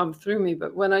stuff to come through me,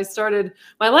 but when I started,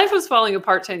 my life was falling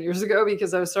apart 10 years ago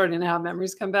because I was starting to have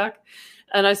memories come back.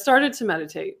 And I started to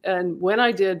meditate. And when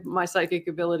I did, my psychic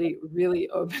ability really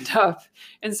opened up.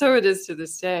 And so it is to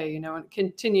this day, and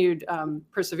continued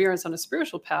perseverance on a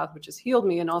spiritual path, which has healed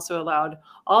me and also allowed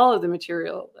all of the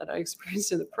material that I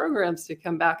experienced in the programs to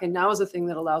come back. And now is a thing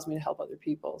that allows me to help other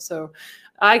people. So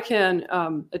I can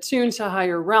attune to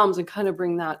higher realms and kind of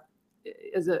bring that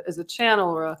as a channel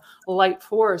or a light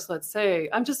force. Let's say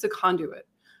I'm just a conduit.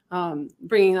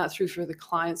 Bringing that through for the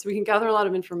client, so we can gather a lot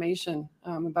of information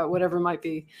about whatever might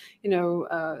be,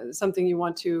 something you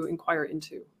want to inquire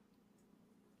into.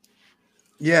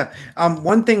 Yeah.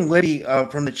 One thing, Libby,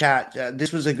 from the chat,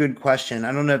 this was a good question.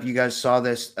 I don't know if you guys saw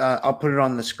this. I'll put it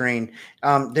on the screen.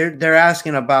 They're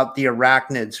asking about the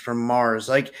arachnids from Mars.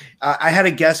 Like, I had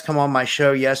a guest come on my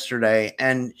show yesterday,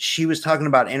 and she was talking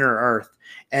about inner Earth,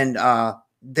 and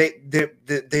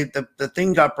the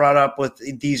thing got brought up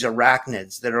with these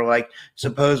arachnids that are like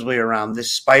supposedly around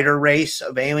this spider race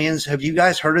of aliens. Have you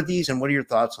guys heard of these, and what are your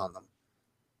thoughts on them?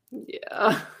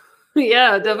 Yeah.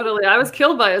 Yeah, definitely. I was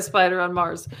killed by a spider on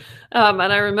Mars. And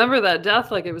I remember that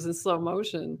death like it was in slow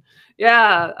motion.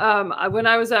 Yeah. When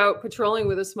I was out patrolling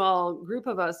with a small group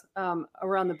of us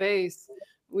around the base,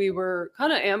 we were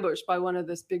kind of ambushed by one of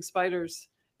these big spiders.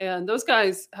 And those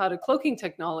guys had a cloaking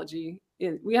technology.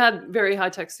 We had very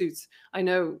high-tech suits. I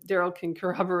know Daryl can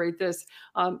corroborate this.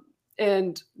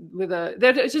 And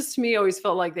that just to me always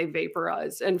felt like they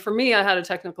vaporized. And for me, I had a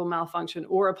technical malfunction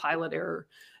or a pilot error,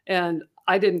 and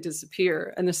I didn't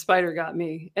disappear. And the spider got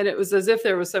me. And it was as if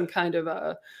there was some kind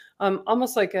of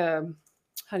almost like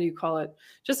how do you call it?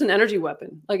 Just an energy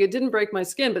weapon. Like, it didn't break my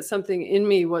skin, but something in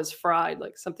me was fried,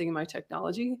 like something in my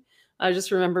technology. I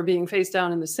just remember being face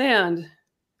down in the sand,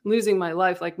 losing my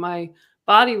life. Like, my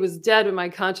body was dead and my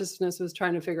consciousness was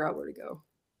trying to figure out where to go.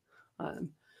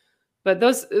 But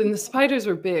the spiders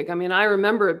were big. I mean, I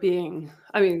remember it being,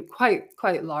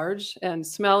 quite large and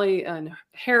smelly and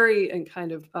hairy and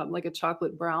kind of like a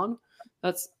chocolate brown.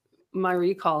 That's my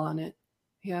recall on it.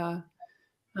 Yeah.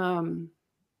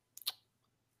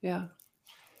 Yeah.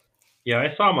 Yeah,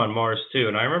 I saw them on Mars too.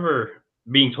 And I remember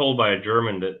being told by a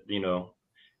German that,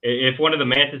 if one of the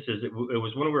mantises, it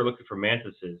was when we were looking for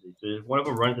mantises, he said, if one of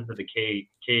them runs into the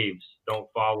caves, don't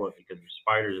follow it because there's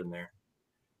spiders in there,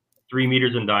 3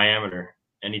 meters in diameter.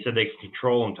 And he said they can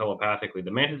control them telepathically. The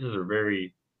mantises are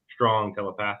very strong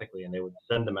telepathically, and they would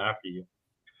send them after you.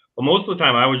 But most of the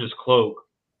time, I would just cloak,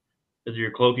 because of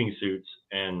your cloaking suits,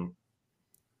 and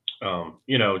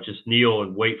just kneel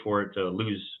and wait for it to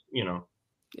lose,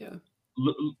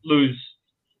 lose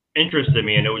interest in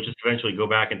me, and it would just eventually go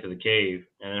back into the cave.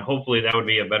 And then hopefully that would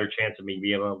be a better chance of me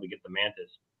being able to get the mantis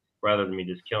rather than me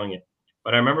just killing it.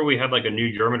 But I remember we had like a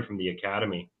new German from the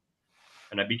academy,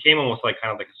 and I became almost like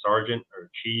kind of like a sergeant or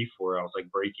chief, where I was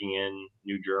like breaking in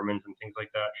new Germans and things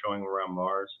like that, showing them around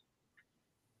Mars.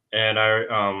 And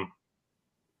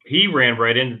he ran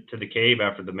right into the cave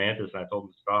after the mantis, and I told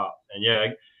him to stop. And yeah,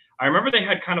 I remember they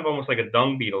had kind of almost like a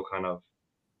dung beetle, kind of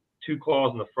 2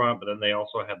 claws in the front, but then they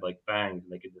also had like fangs,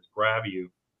 and they could just grab you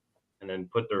and then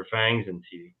put their fangs into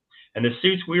you. And the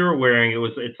suits we were wearing,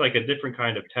 it's like a different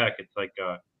kind of tech. It's like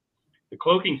the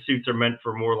cloaking suits are meant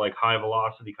for more like high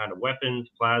velocity kind of weapons,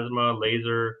 plasma,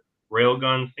 laser, rail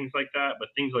guns, things like that. But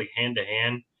things like hand to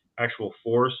hand, actual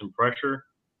force and pressure,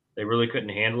 they really couldn't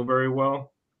handle very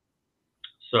well.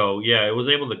 So yeah, it was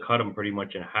able to cut them pretty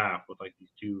much in half with like these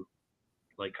 2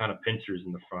 like kind of pincers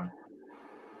in the front.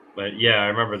 But yeah, I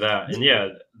remember that. And yeah,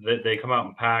 they come out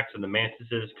in packs, and the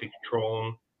mantises could control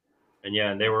them. And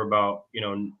yeah, and they were about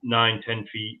 9-10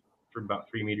 feet for about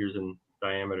 3 meters in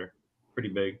diameter, pretty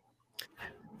big.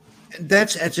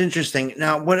 That's interesting.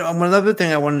 Now, one other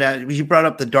thing I wanted to, you brought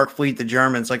up the Dark Fleet, the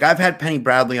Germans. Like, I've had Penny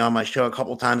Bradley on my show a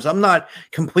couple times. I'm not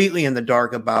completely in the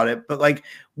dark about it, but like,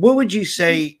 what would you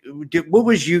say? What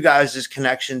was you guys'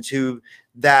 connection to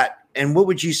that? And what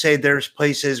would you say there's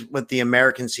places with the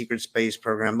American Secret Space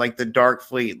Program, like the Dark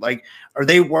Fleet? Like, are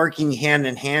they working hand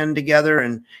in hand together?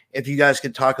 And if you guys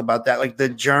could talk about that, like the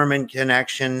German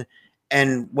connection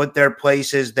and what their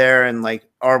place is there, and like,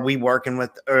 are we working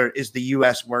with, or is the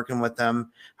U.S. working with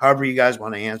them? However you guys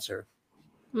want to answer.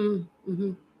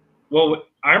 Mm-hmm. Well,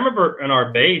 I remember in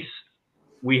our base,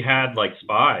 we had like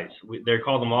spies. They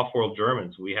called them off-world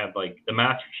Germans. We had like the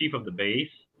master chief of the base,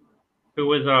 who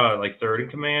was like third in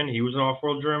command. He was an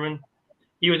off-world German.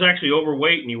 He was actually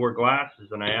overweight and he wore glasses.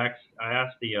 And I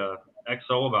asked the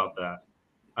XO about that.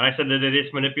 And I said that they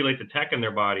just manipulate the tech in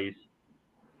their bodies,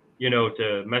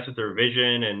 to mess with their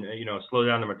vision and, slow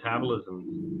down their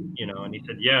metabolism, And he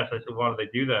said, yes. I said, why do they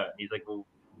do that? And he's like, well,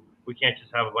 we can't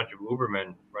just have a bunch of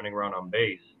Ubermen running around on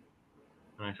base.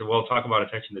 And I said, well, talk about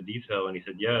attention to detail. And he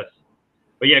said, yes.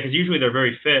 But yeah, because usually they're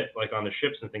very fit, like on the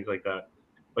ships and things like that.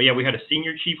 But yeah, we had a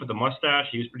senior chief with a mustache.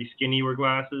 He was pretty skinny, wore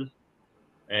glasses.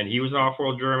 And he was an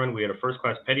off-world German. We had a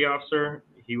first-class petty officer.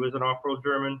 He was an off-world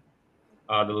German.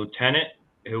 The lieutenant,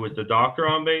 who was the doctor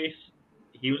on base,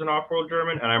 he was an off-world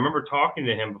German. And I remember talking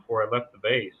to him before I left the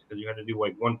base, because you had to do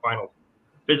like one final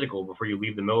physical before you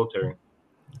leave the military.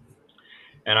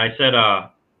 And I said, I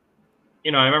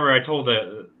remember I told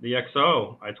the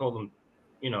XO, I told him,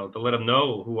 to let him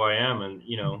know who I am and,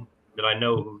 that I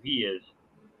know who he is.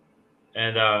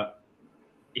 And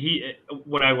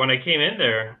when I came in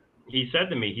there, he said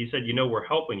to me, we're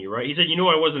helping you, right? He said,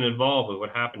 I wasn't involved with what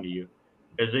happened to you.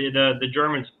 Because the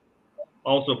Germans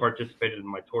also participated in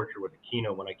my torture with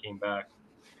Aquino when I came back.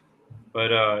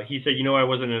 But he said, I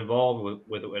wasn't involved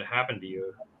with what happened to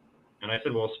you. And I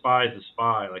said, well, spy is a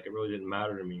spy. Like, it really didn't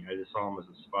matter to me. I just saw him as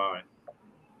a spy.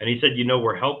 And he said,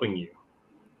 we're helping you.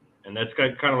 And that's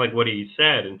kind of like what he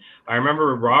said. And I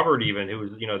remember Robert even, who was,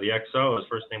 the XO, his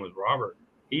first name was Robert.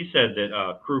 He said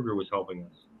that Kruger was helping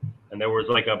us. And there was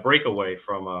like a breakaway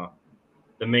from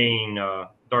the main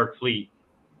Dark Fleet.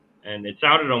 And it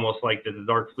sounded almost like that the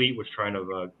Dark Fleet was trying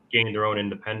to gain their own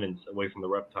independence away from the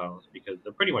reptiles, because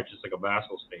they're pretty much just like a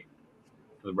vassal state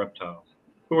to the reptiles,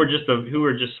 who are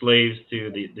just slaves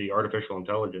to the artificial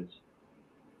intelligence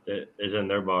that is in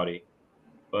their body.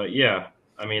 But yeah,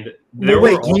 I mean,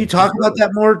 can you talk about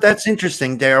that more? That's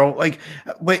interesting, Daryl. Like,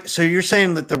 wait, so you're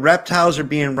saying that the reptiles are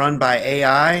being run by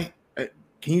AI?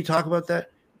 Can you talk about that?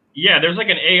 Yeah, there's like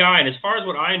an AI, and as far as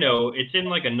what I know, it's in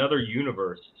like another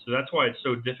universe. So that's why it's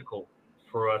so difficult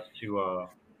for us to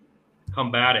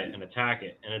combat it and attack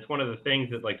it. And it's one of the things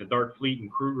that like the Dark Fleet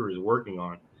and Kruger is working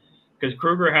on, because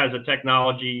Kruger has a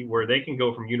technology where they can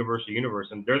go from universe to universe,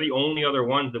 and they're the only other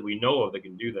ones that we know of that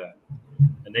can do that.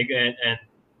 And and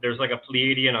there's like a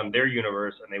Pleiadian on their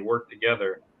universe, and they work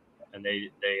together, and they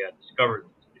discovered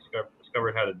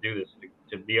how to do this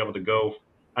to be able to go.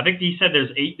 I think he said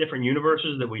there's 8 different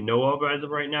universes that we know of as of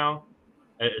right now,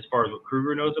 as far as what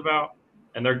Kruger knows about,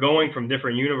 and they're going from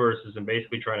different universes and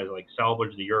basically trying to like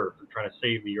salvage the Earth, or trying to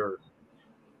save the Earth,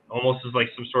 almost as like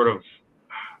some sort of,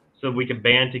 so we can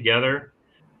band together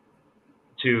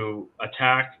to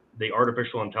attack the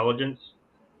artificial intelligence.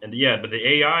 And yeah, but the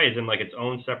AI is in like its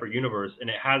own separate universe, and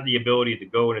it has the ability to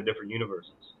go into different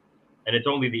universes. And it's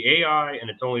only the AI, and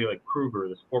it's only like Kruger,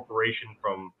 this corporation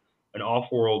from an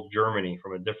off-world Germany,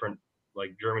 from a different,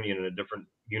 like Germany in a different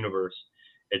universe.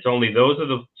 It's only those are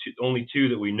the only two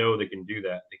that we know that can do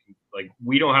that.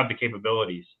 We don't have the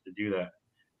capabilities to do that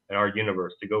in our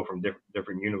universe, to go from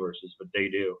different universes, but they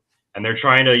do. And they're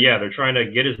trying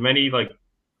to get as many like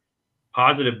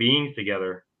positive beings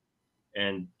together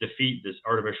and defeat this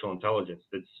artificial intelligence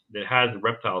that has the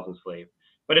reptiles enslaved.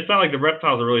 But it's not like the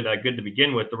reptiles are really that good to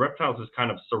begin with. The reptiles just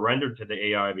kind of surrendered to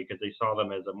the AI because they saw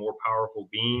them as a more powerful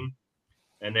being,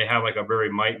 and they have like a very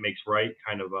might makes right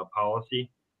kind of a policy.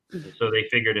 And so they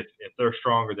figured if they're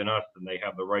stronger than us, then they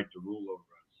have the right to rule over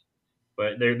us.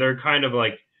 But they're kind of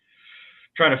like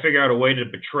trying to figure out a way to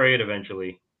betray it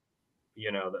eventually.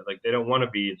 That like they don't want to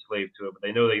be enslaved to it, but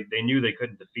they know they knew they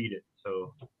couldn't defeat it.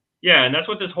 So yeah, and that's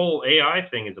what this whole AI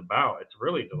thing is about. It's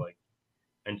really to like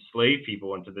enslave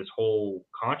people into this whole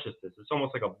consciousness. It's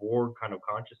almost like a Borg kind of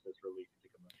consciousness, really.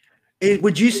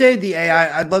 Would you say the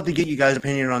AI, I'd love to get you guys'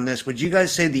 opinion on this. Would you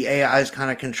guys say the AI is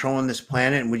kind of controlling this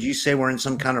planet? And would you say we're in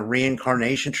some kind of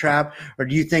reincarnation trap? Or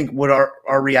do you think what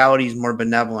our reality is more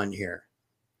benevolent here?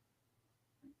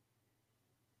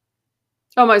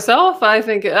 Oh, myself, I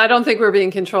don't think we're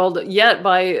being controlled yet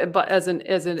by as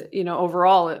an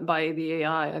overall by the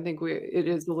AI. I think it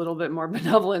is a little bit more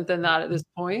benevolent than that at this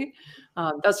point.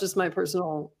 That's just my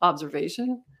personal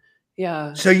observation.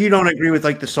 Yeah. So you don't agree with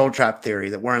like the soul trap theory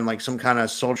that we're in like some kind of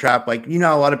soul trap? Like, a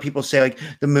lot of people say like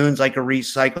the moon's like a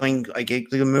recycling, like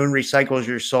the moon recycles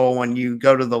your soul when you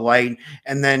go to the light,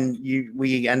 and then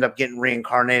we end up getting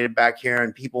reincarnated back here,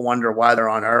 and people wonder why they're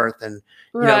on Earth. And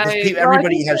right.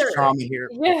 everybody has trauma here.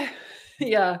 Yeah.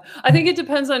 Yeah, I think it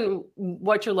depends on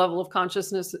what your level of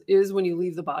consciousness is when you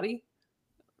leave the body.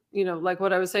 You know, like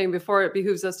what I was saying before, it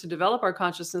behooves us to develop our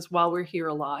consciousness while we're here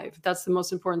alive. That's the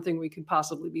most important thing we could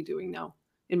possibly be doing now,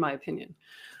 in my opinion.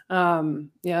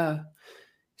 Yeah.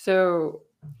 So,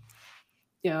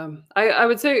 yeah, I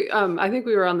would say I think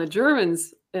we were on the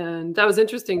Germans, and that was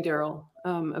interesting, Daryl,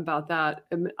 about that.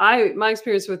 My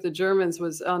experience with the Germans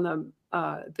was on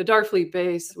the Darkfleet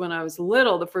base when I was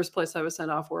little. The first place I was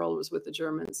sent off world was with the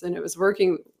Germans, and it was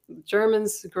working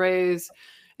Germans, Greys,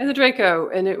 and the Draco,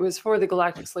 and it was for the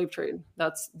galactic slave trade.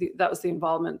 That was the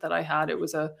involvement that I had. It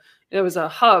was a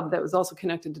hub that was also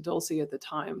connected to Dulce at the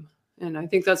time, and I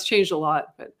think that's changed a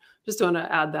lot. But just want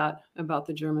to add that about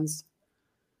the Germans.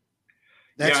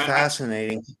 That's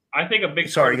fascinating. I think a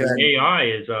big part of the AI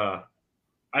is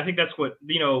I think that's what,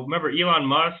 remember Elon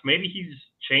Musk, maybe he's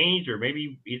changed or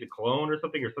maybe he's a clone or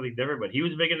something different, but he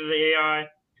was big into the AI.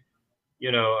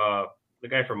 The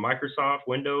guy from Microsoft,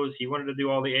 Windows, he wanted to do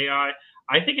all the AI.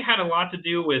 I think it had a lot to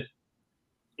do with,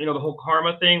 the whole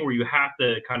karma thing where you have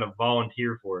to kind of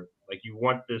volunteer for it. Like you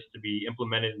want this to be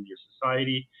implemented in your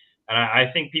society. And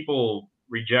I think people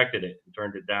rejected it and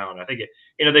turned it down. I think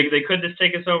they could just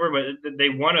take us over, but they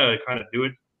want to kind of do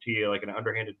it to you like in an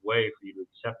underhanded way for you to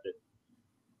accept it.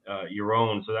 Your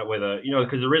own, so that way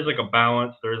because there is like a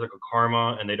balance, there is like a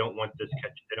karma, and they don't want that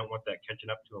catching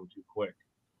up to them too quick.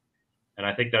 And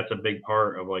I think that's a big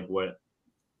part of like what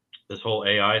this whole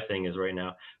AI thing is right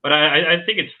now. But I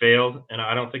think it's failed, and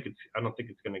I don't think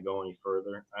it's going to go any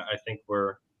further. I think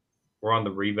we're on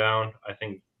the rebound. I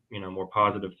think more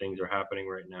positive things are happening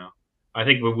right now. I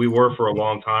think we were for a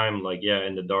long time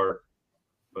in the dark,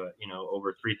 but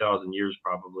over 3,000 years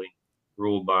probably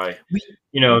ruled by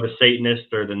the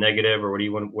Satanist or the negative or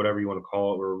whatever you want to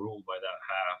call it. We're ruled by that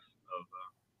half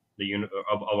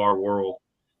of of our world.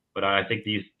 But I think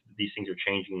these things are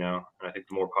changing now, and I think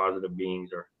the more positive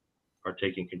beings are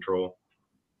taking control.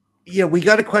 Yeah, we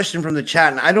got a question from the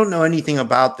chat, and I don't know anything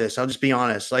about this. I'll just be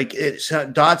honest. Like,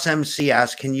 Dots MC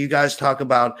asked, "Can you guys talk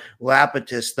about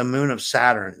Iapetus, the moon of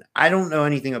Saturn?" I don't know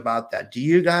anything about that. Do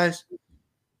you guys?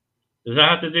 Does that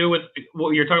have to do with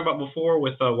what you were talking about before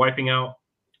with wiping out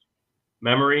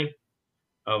memory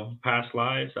of past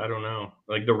lives? I don't know.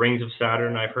 Like the rings of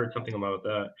Saturn, I've heard something about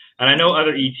that. And I know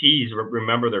other ETs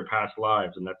remember their past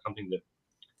lives, and that's something that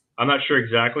I'm not sure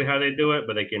exactly how they do it,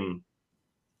 but they can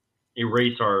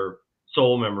erase our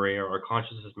soul memory or our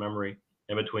consciousness memory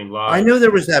in between lives. I know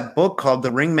there was that book called The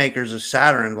Ringmakers of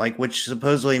Saturn, which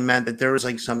supposedly meant that there was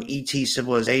like some ET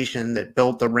civilization that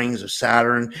built the rings of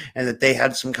Saturn and that they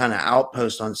had some kind of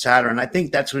outpost on Saturn. I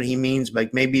think that's what he means.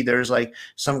 Like maybe there's like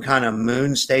some kind of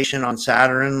moon station on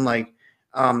Saturn.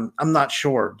 I'm not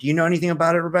sure. Do you know anything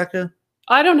about it, Rebecca?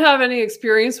 I don't have any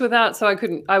experience with that, so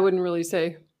I wouldn't really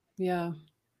say. Yeah.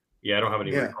 Yeah, I don't have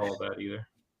any recall of that either.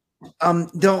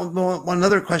 One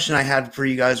other question I had for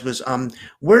you guys was,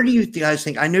 where do you guys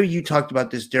think, I know you talked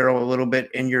about this, Daryl, a little bit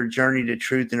in your Journey to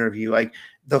Truth interview, like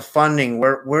the funding,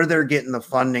 where they're getting the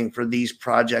funding for these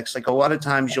projects. Like a lot of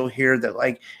times you'll hear that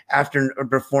like after or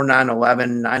before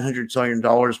 9/11, $900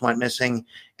 billion went missing.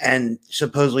 And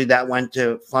supposedly that went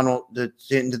to funnel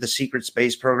into the secret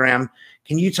space program.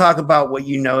 Can you talk about what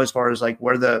you know as far as like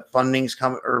where the funding's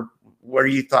coming or where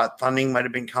you thought funding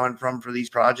might've been coming from for these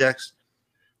projects?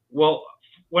 Well,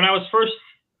 when I was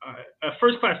a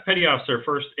first-class petty officer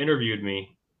first interviewed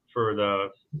me for the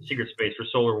secret space for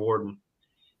Solar Warden,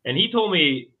 and he told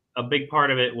me a big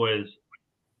part of it was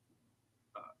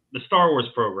the Star Wars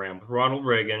program with Ronald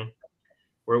Reagan,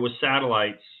 where it was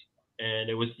satellites, and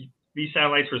these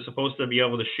satellites were supposed to be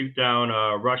able to shoot down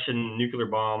Russian nuclear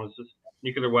bombs,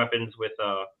 nuclear weapons with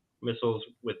missiles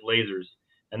with lasers,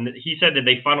 and he said that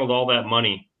they funneled all that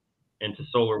money into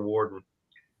Solar Warden,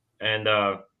 and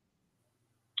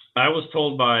I was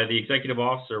told by the executive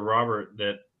officer, Robert,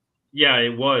 that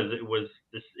it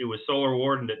was Solar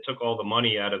Warden that took all the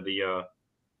money out of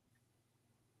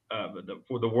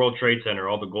for the World Trade Center,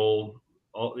 all the gold,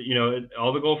 all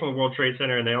the gold from the World Trade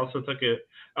Center, and they also took it.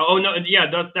 Oh no,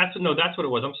 yeah, that's what it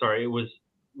was. I'm sorry, it was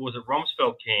it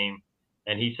Rumsfeld came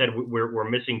and he said we're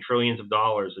missing trillions of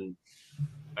dollars, and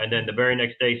then the very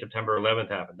next day, September 11th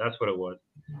happened. That's what it was.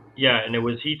 Yeah, and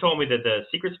he told me that the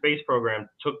secret space program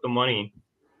took the money.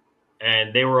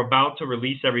 And they were about to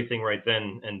release everything right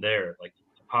then and there, like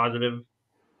positive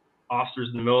officers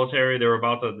in the military. They were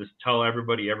about to just tell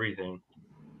everybody everything.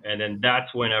 And then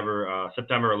that's whenever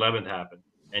September 11th happened.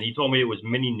 And he told me it was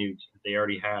mini nukes that they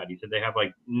already had. He said they have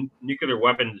like nuclear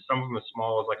weapons, some of them as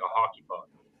small as like a hockey puck,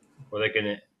 where they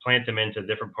can plant them into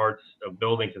different parts of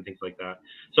buildings and things like that.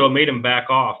 So it made them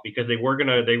back off because they were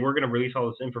gonna release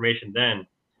all this information then.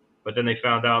 But then they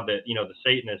found out that, you know, the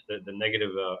Satanists, the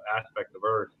negative aspect of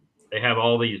Earth, they have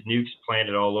all these nukes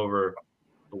planted all over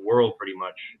the world pretty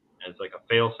much as like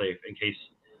a failsafe in case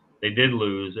they did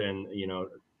lose and, you know,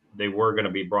 they were going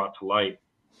to be brought to light.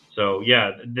 So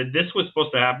yeah, this was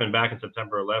supposed to happen back in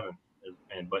September 11th,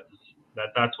 but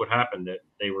that's what happened. That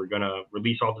they were going to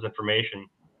release all this information,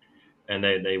 and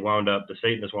the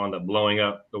Satanists wound up blowing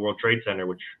up the World Trade Center,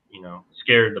 which, you know,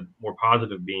 scared the more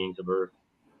positive beings of Earth,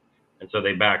 and so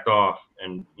they backed off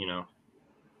and, you know,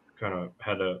 kind of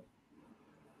had to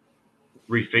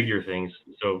refigure things.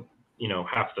 So, you know,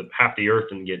 half the Earth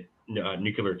didn't get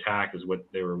nuclear attack is what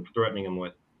they were threatening them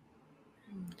with.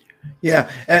 Yeah,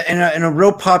 and a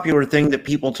real popular thing that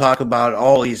people talk about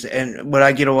always, and what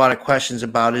I get a lot of questions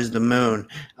about, is the moon.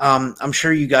 I'm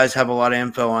sure you guys have a lot of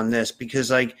info on this,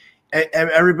 because like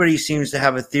everybody seems to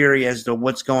have a theory as to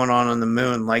what's going on the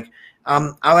moon. Like,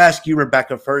 I'll ask you,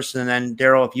 Rebecca, first, and then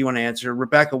Daryl, if you want to answer.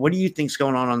 Rebecca, what do you think's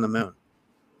going on the moon?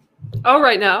 Oh,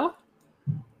 right now?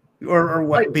 Or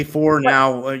what, like, before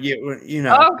now, you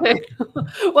know. Oh, okay.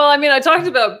 Well, I mean, I talked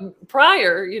about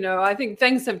prior, you know, I think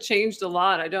things have changed a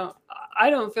lot. I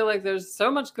don't feel like there's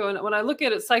so much going on. When I look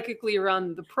at it psychically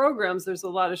around the programs, there's a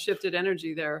lot of shifted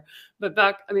energy there. But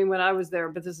when I was there,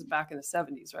 but this is back in the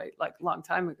 70s, right? Like a long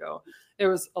time ago, there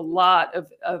was a lot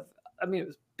of I mean, it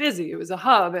was busy. It was a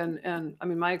hub, and I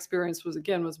mean, my experience was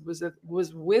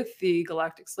with the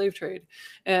galactic slave trade.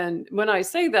 And when I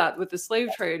say that with the slave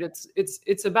trade,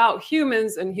 it's about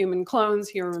humans and human clones,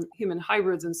 human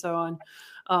hybrids, and so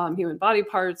on, human body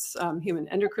parts, human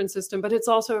endocrine system. But it's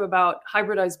also about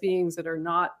hybridized beings that are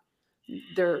not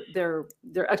they're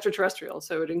extraterrestrial.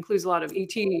 So it includes a lot of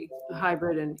ET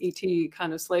hybrid and ET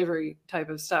kind of slavery type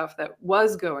of stuff that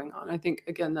was going on. I think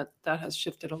again that has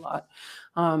shifted a lot.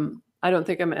 I don't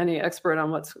think I'm any expert on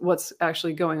what's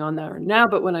actually going on there now,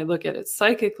 but when I look at it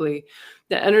psychically,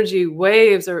 the energy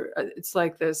waves it's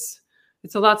like this.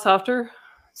 It's a lot softer.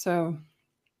 So,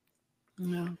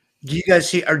 yeah. Do you guys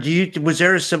see, or was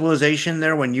there a civilization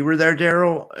there when you were there,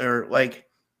 Daryl, or like?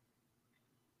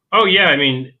 Oh yeah, I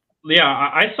mean, yeah,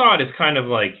 I saw it as kind of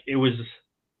like, it was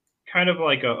kind of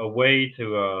like a way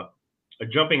to a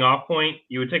jumping off point.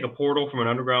 You would take a portal from an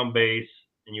underground base,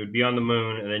 and you would be on the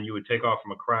moon, and then you would take off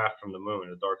from a craft from the moon,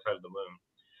 the dark side of the moon.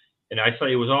 And I saw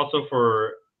it was also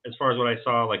for, as far as what I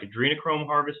saw, like adrenochrome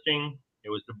harvesting. It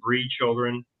was to breed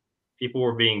children. People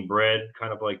were being bred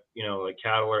kind of like, you know, like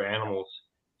cattle or animals,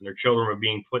 and their children were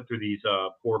being put through these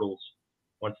portals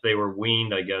once they were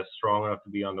weaned, I guess, strong enough to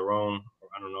be on their own, or,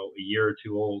 I don't know, a year or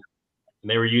two old. And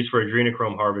they were used for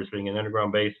adrenochrome harvesting in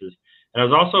underground bases. And it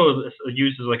was also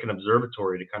used as like an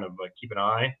observatory to kind of like keep an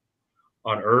eye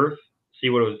on Earth, see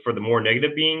what it was for the more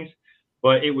negative beings.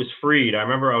 But it was freed. I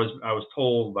remember I was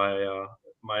told by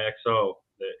my XO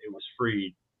that it was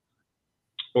freed,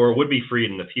 or it would be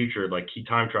freed in the future. Like, he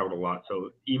time traveled a lot,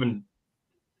 so even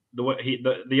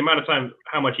the amount of time,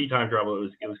 how much he time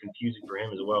traveled, it was confusing for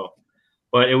him as well.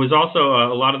 But it was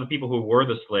also a lot of the people who were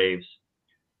the slaves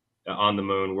on the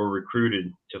moon were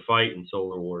recruited to fight in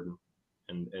Solar War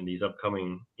and these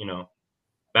upcoming, you know,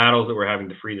 battles that we're having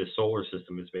to free the solar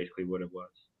system is basically what it was.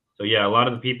 So yeah, a lot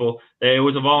of the people, it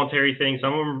was a voluntary thing.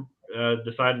 Some of them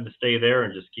decided to stay there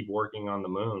and just keep working on the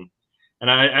moon.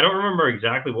 And I don't remember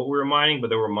exactly what we were mining, but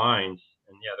there were mines.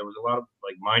 And yeah, there was a lot of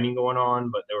like mining going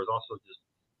on, but there was also just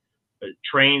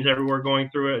trains everywhere going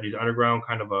through it. These underground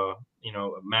kind of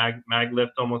mag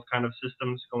lift almost kind of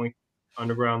systems going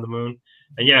underground the moon.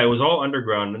 And yeah, it was all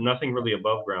underground, nothing really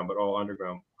above ground, but all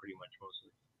underground pretty much mostly.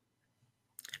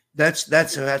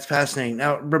 That's fascinating.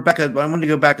 Now, Rebecca, I want to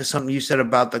go back to something you said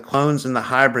about the clones and the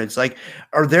hybrids. Like,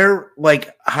 are there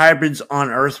like hybrids on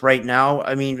Earth right now?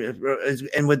 I mean,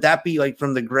 and would that be like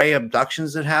from the gray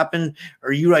abductions that happen? Or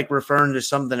are you like referring to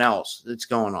something else that's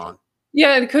going on?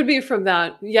 Yeah, it could be from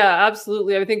that. Yeah,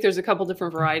 absolutely. I think there's a couple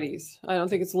different varieties. I don't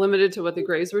think it's limited to what the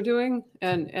Greys were doing.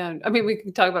 And I mean, we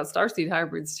can talk about starseed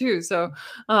hybrids too. So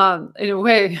in a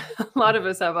way, a lot of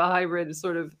us have a hybrid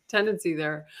sort of tendency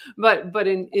there. But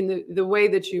in the way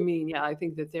that you mean, yeah, I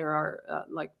think that there are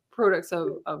like products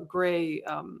of Gray,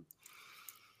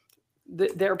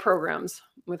 their programs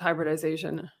with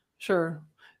hybridization. Sure.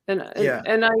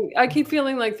 And I keep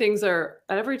feeling like things are,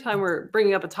 and every time we're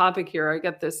bringing up a topic here, I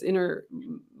get this inner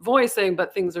voice saying,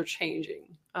 but things are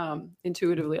changing.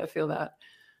 Intuitively, I feel that.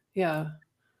 Yeah.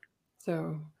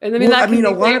 So, and I mean,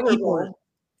 a lot of people.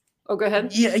 Oh, go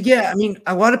ahead. Yeah. I mean,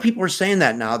 a lot of people are saying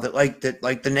that now, that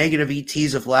the negative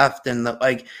ETs have left and that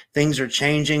like things are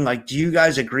changing. Like, do you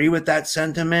guys agree with that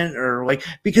sentiment? Or like,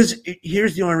 because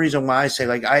here's the only reason why I say,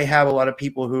 like, I have a lot of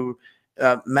people who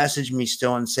message me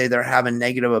still and say they're having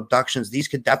negative abductions. These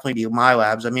could definitely be my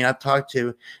labs. I mean, I've talked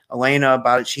to Elena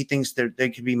about it. She thinks that they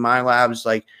could be my labs.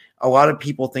 Like a lot of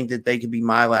people think that they could be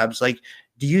my labs. Like,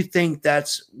 do you think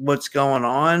that's what's going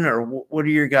on, or what are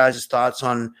your guys' thoughts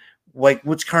on like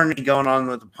what's currently going on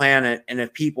with the planet? And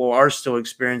if people are still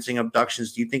experiencing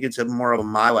abductions, do you think it's more of a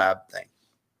my lab thing?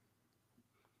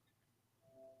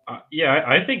 Yeah,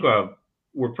 I think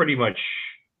we're pretty much,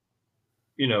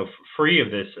 free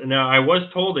of this. Now, I was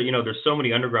told that, there's so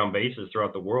many underground bases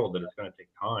throughout the world that it's going to take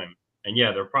time. And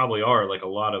yeah, there probably are like a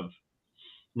lot of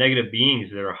negative beings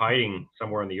that are hiding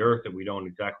somewhere on the earth that we don't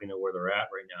exactly know where they're at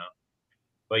right now.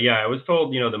 But yeah, I was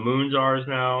told, the moon's ours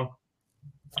now,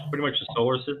 pretty much the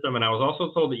solar system. And I was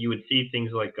also told that you would see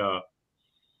things like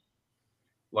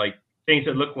things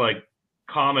that look like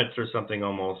comets or something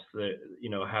almost that,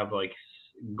 have like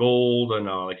gold and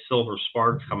like silver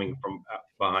sparks coming from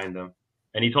behind them.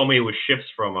 And he told me it was ships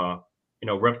from,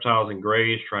 reptiles and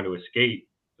grays trying to escape.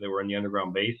 They were in the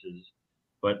underground bases,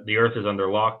 but the Earth is under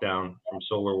lockdown from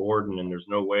Solar Warden, and there's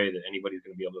no way that anybody's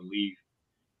going to be able to leave.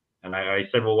 And I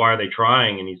said, well, why are they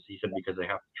trying? And he said, because they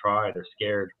have to try. They're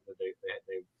scared.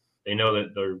 They know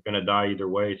that they're going to die either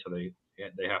way, so they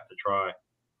have to try.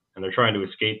 And they're trying to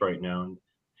escape right now. And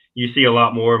you see a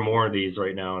lot more and more of these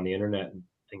right now on the internet and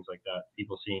things like that.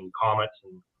 People seeing comets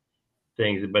and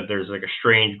things, but there's like a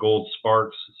strange gold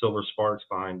sparks, silver sparks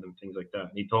behind them, things like that.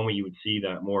 And he told me you would see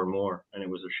that more and more, and it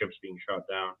was the ships being shot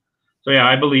down. So yeah,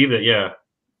 I believe that. Yeah,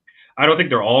 I don't think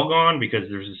they're all gone because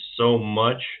there's just so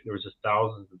much. There was just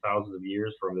thousands and thousands of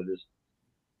years for them to just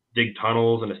dig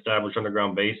tunnels and establish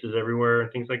underground bases everywhere and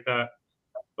things like that.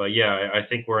 But yeah, I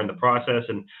think we're in the process,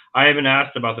 and I haven't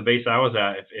asked about the base I was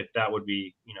at if that would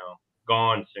be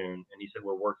gone soon, and he said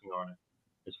we're working on it.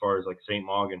 As far as like St.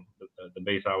 Morgan, the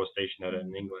base I was stationed at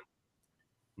in England.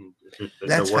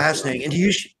 That's fascinating. And do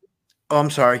you? Oh, I'm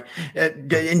sorry.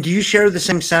 And do you share the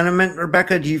same sentiment,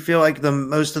 Rebecca? Do you feel like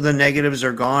most of the negatives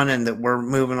are gone and that we're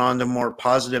moving on to more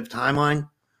positive timeline?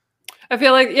 I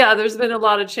feel like, yeah, there's been a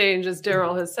lot of change, as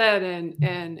Daryl has said,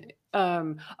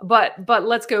 but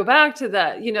let's go back to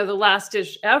that, the last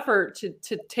ditch effort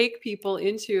to take people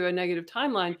into a negative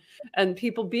timeline, and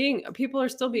people are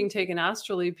still being taken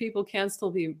astrally. People can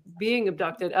still be being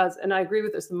abducted, and I agree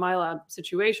with this. The MyLab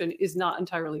situation is not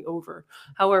entirely over.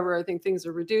 However, I think things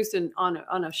are reduced and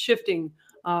on a shifting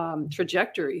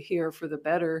trajectory here for the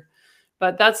better.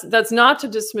 But that's not to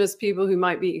dismiss people who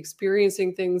might be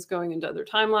experiencing things going into other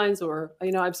timelines, or,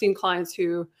 I've seen clients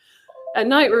who at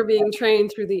night were being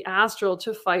trained through the astral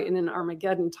to fight in an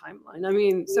Armageddon timeline. I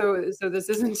mean, so this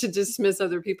isn't to dismiss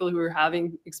other people who are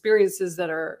having experiences that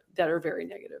are very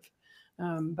negative.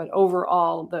 But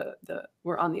overall,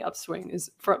 we're on the upswing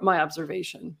is from my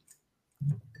observation.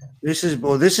 This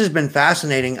has been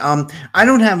fascinating. I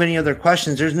don't have any other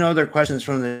questions. There's no other questions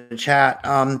from the chat.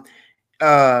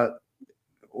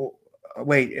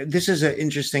 Wait, this is an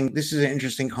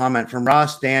interesting comment from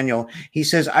Ross Daniel. He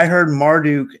says, I heard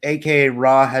Marduk, aka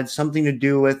Ra, had something to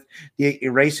do with the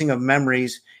erasing of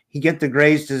memories. He get the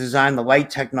Greys to design the light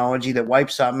technology that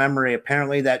wipes out memory.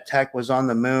 Apparently that tech was on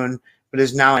the moon, but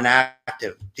is now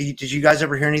inactive. Did you guys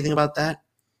ever hear anything about that?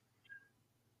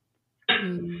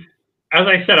 As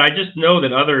I said, I just know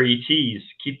that other ETs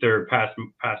keep their past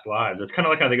lives. It's kind of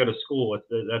like how they go to school.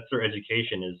 That's their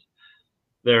education is.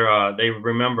 They're taught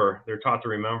to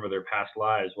remember their past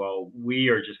lives, while we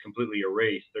are just completely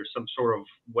erased. There's some sort of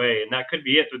way, and that could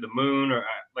be it through the moon, or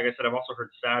like I said, I've also heard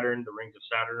Saturn, the rings of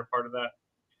Saturn are part of that.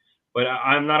 But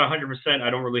I'm not 100%. I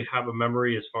don't really have a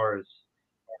memory as far as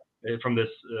from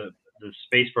this the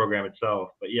space program itself.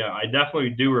 But yeah, I definitely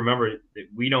do remember that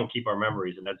we don't keep our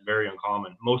memories, and that's very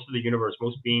uncommon. Most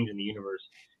beings in the universe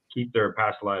keep their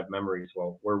past life memories,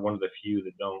 while we're one of the few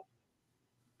that don't.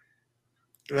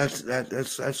 That's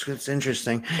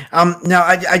interesting. Now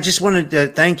I just wanted to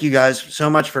thank you guys so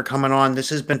much for coming on. This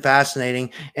has been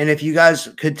fascinating. And if you guys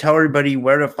could tell everybody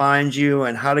where to find you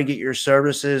and how to get your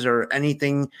services or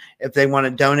anything, if they want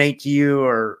to donate to you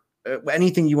or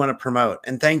anything you want to promote.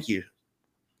 And thank you.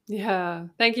 Yeah,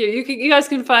 thank you. You guys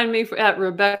can find me at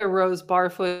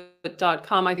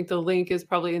RebeccaRoseBarfoot.com. I think the link is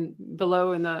probably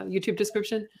below in the YouTube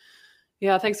description.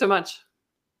 Yeah, thanks so much.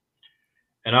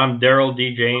 And I'm Daryl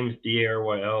D. James,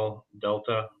 DARYL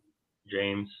Delta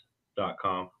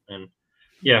James.com. And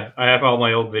yeah, I have all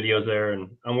my old videos there, and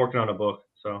I'm working on a book.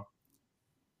 So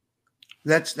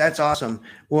that's awesome.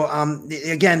 Well,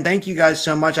 again, thank you guys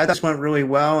so much. I thought this went really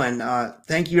well, and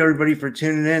thank you everybody for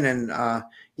tuning in. And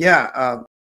yeah.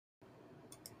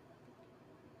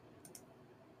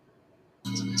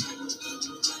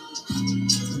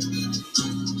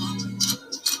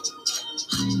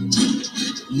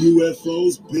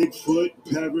 UFOs, Bigfoot,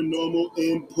 paranormal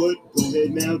input. Go ahead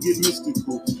now, get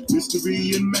mystical.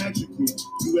 Mystery and magical.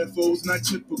 UFOs not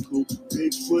typical.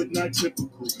 Bigfoot not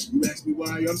typical. You ask me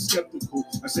why I'm skeptical.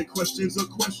 I say questions are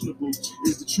questionable.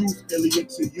 Is the truth alien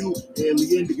to you?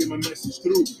 Alien to get my message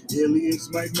through. Aliens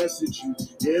might message you.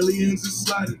 Aliens is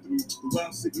sliding through. The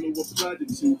wild signal applied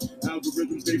to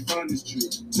algorithms they find is true.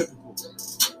 Typical.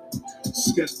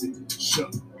 Skeptic.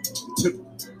 Show. The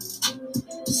typical.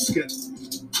 Skeptic.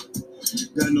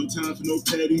 Got no time for no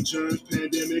petty germs.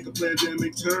 Pandemic, a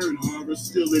pandemic turn. Horror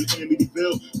still in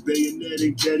Amityville. Bayonet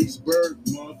in Gettysburg.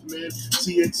 Mothman,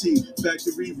 TNT.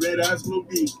 Factory, red eyes, glow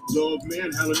beam. Dog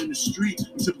man howling in the street.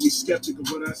 I'm typically skeptic of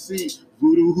what I see.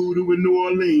 Voodoo hoodoo in New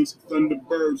Orleans.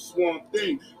 Thunderbird, swamp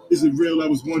thing. Is it real? I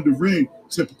was wondering.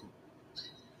 Typical.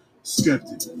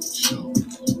 Skeptic. Show.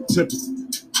 Typical.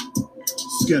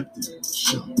 Skeptic.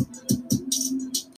 Show.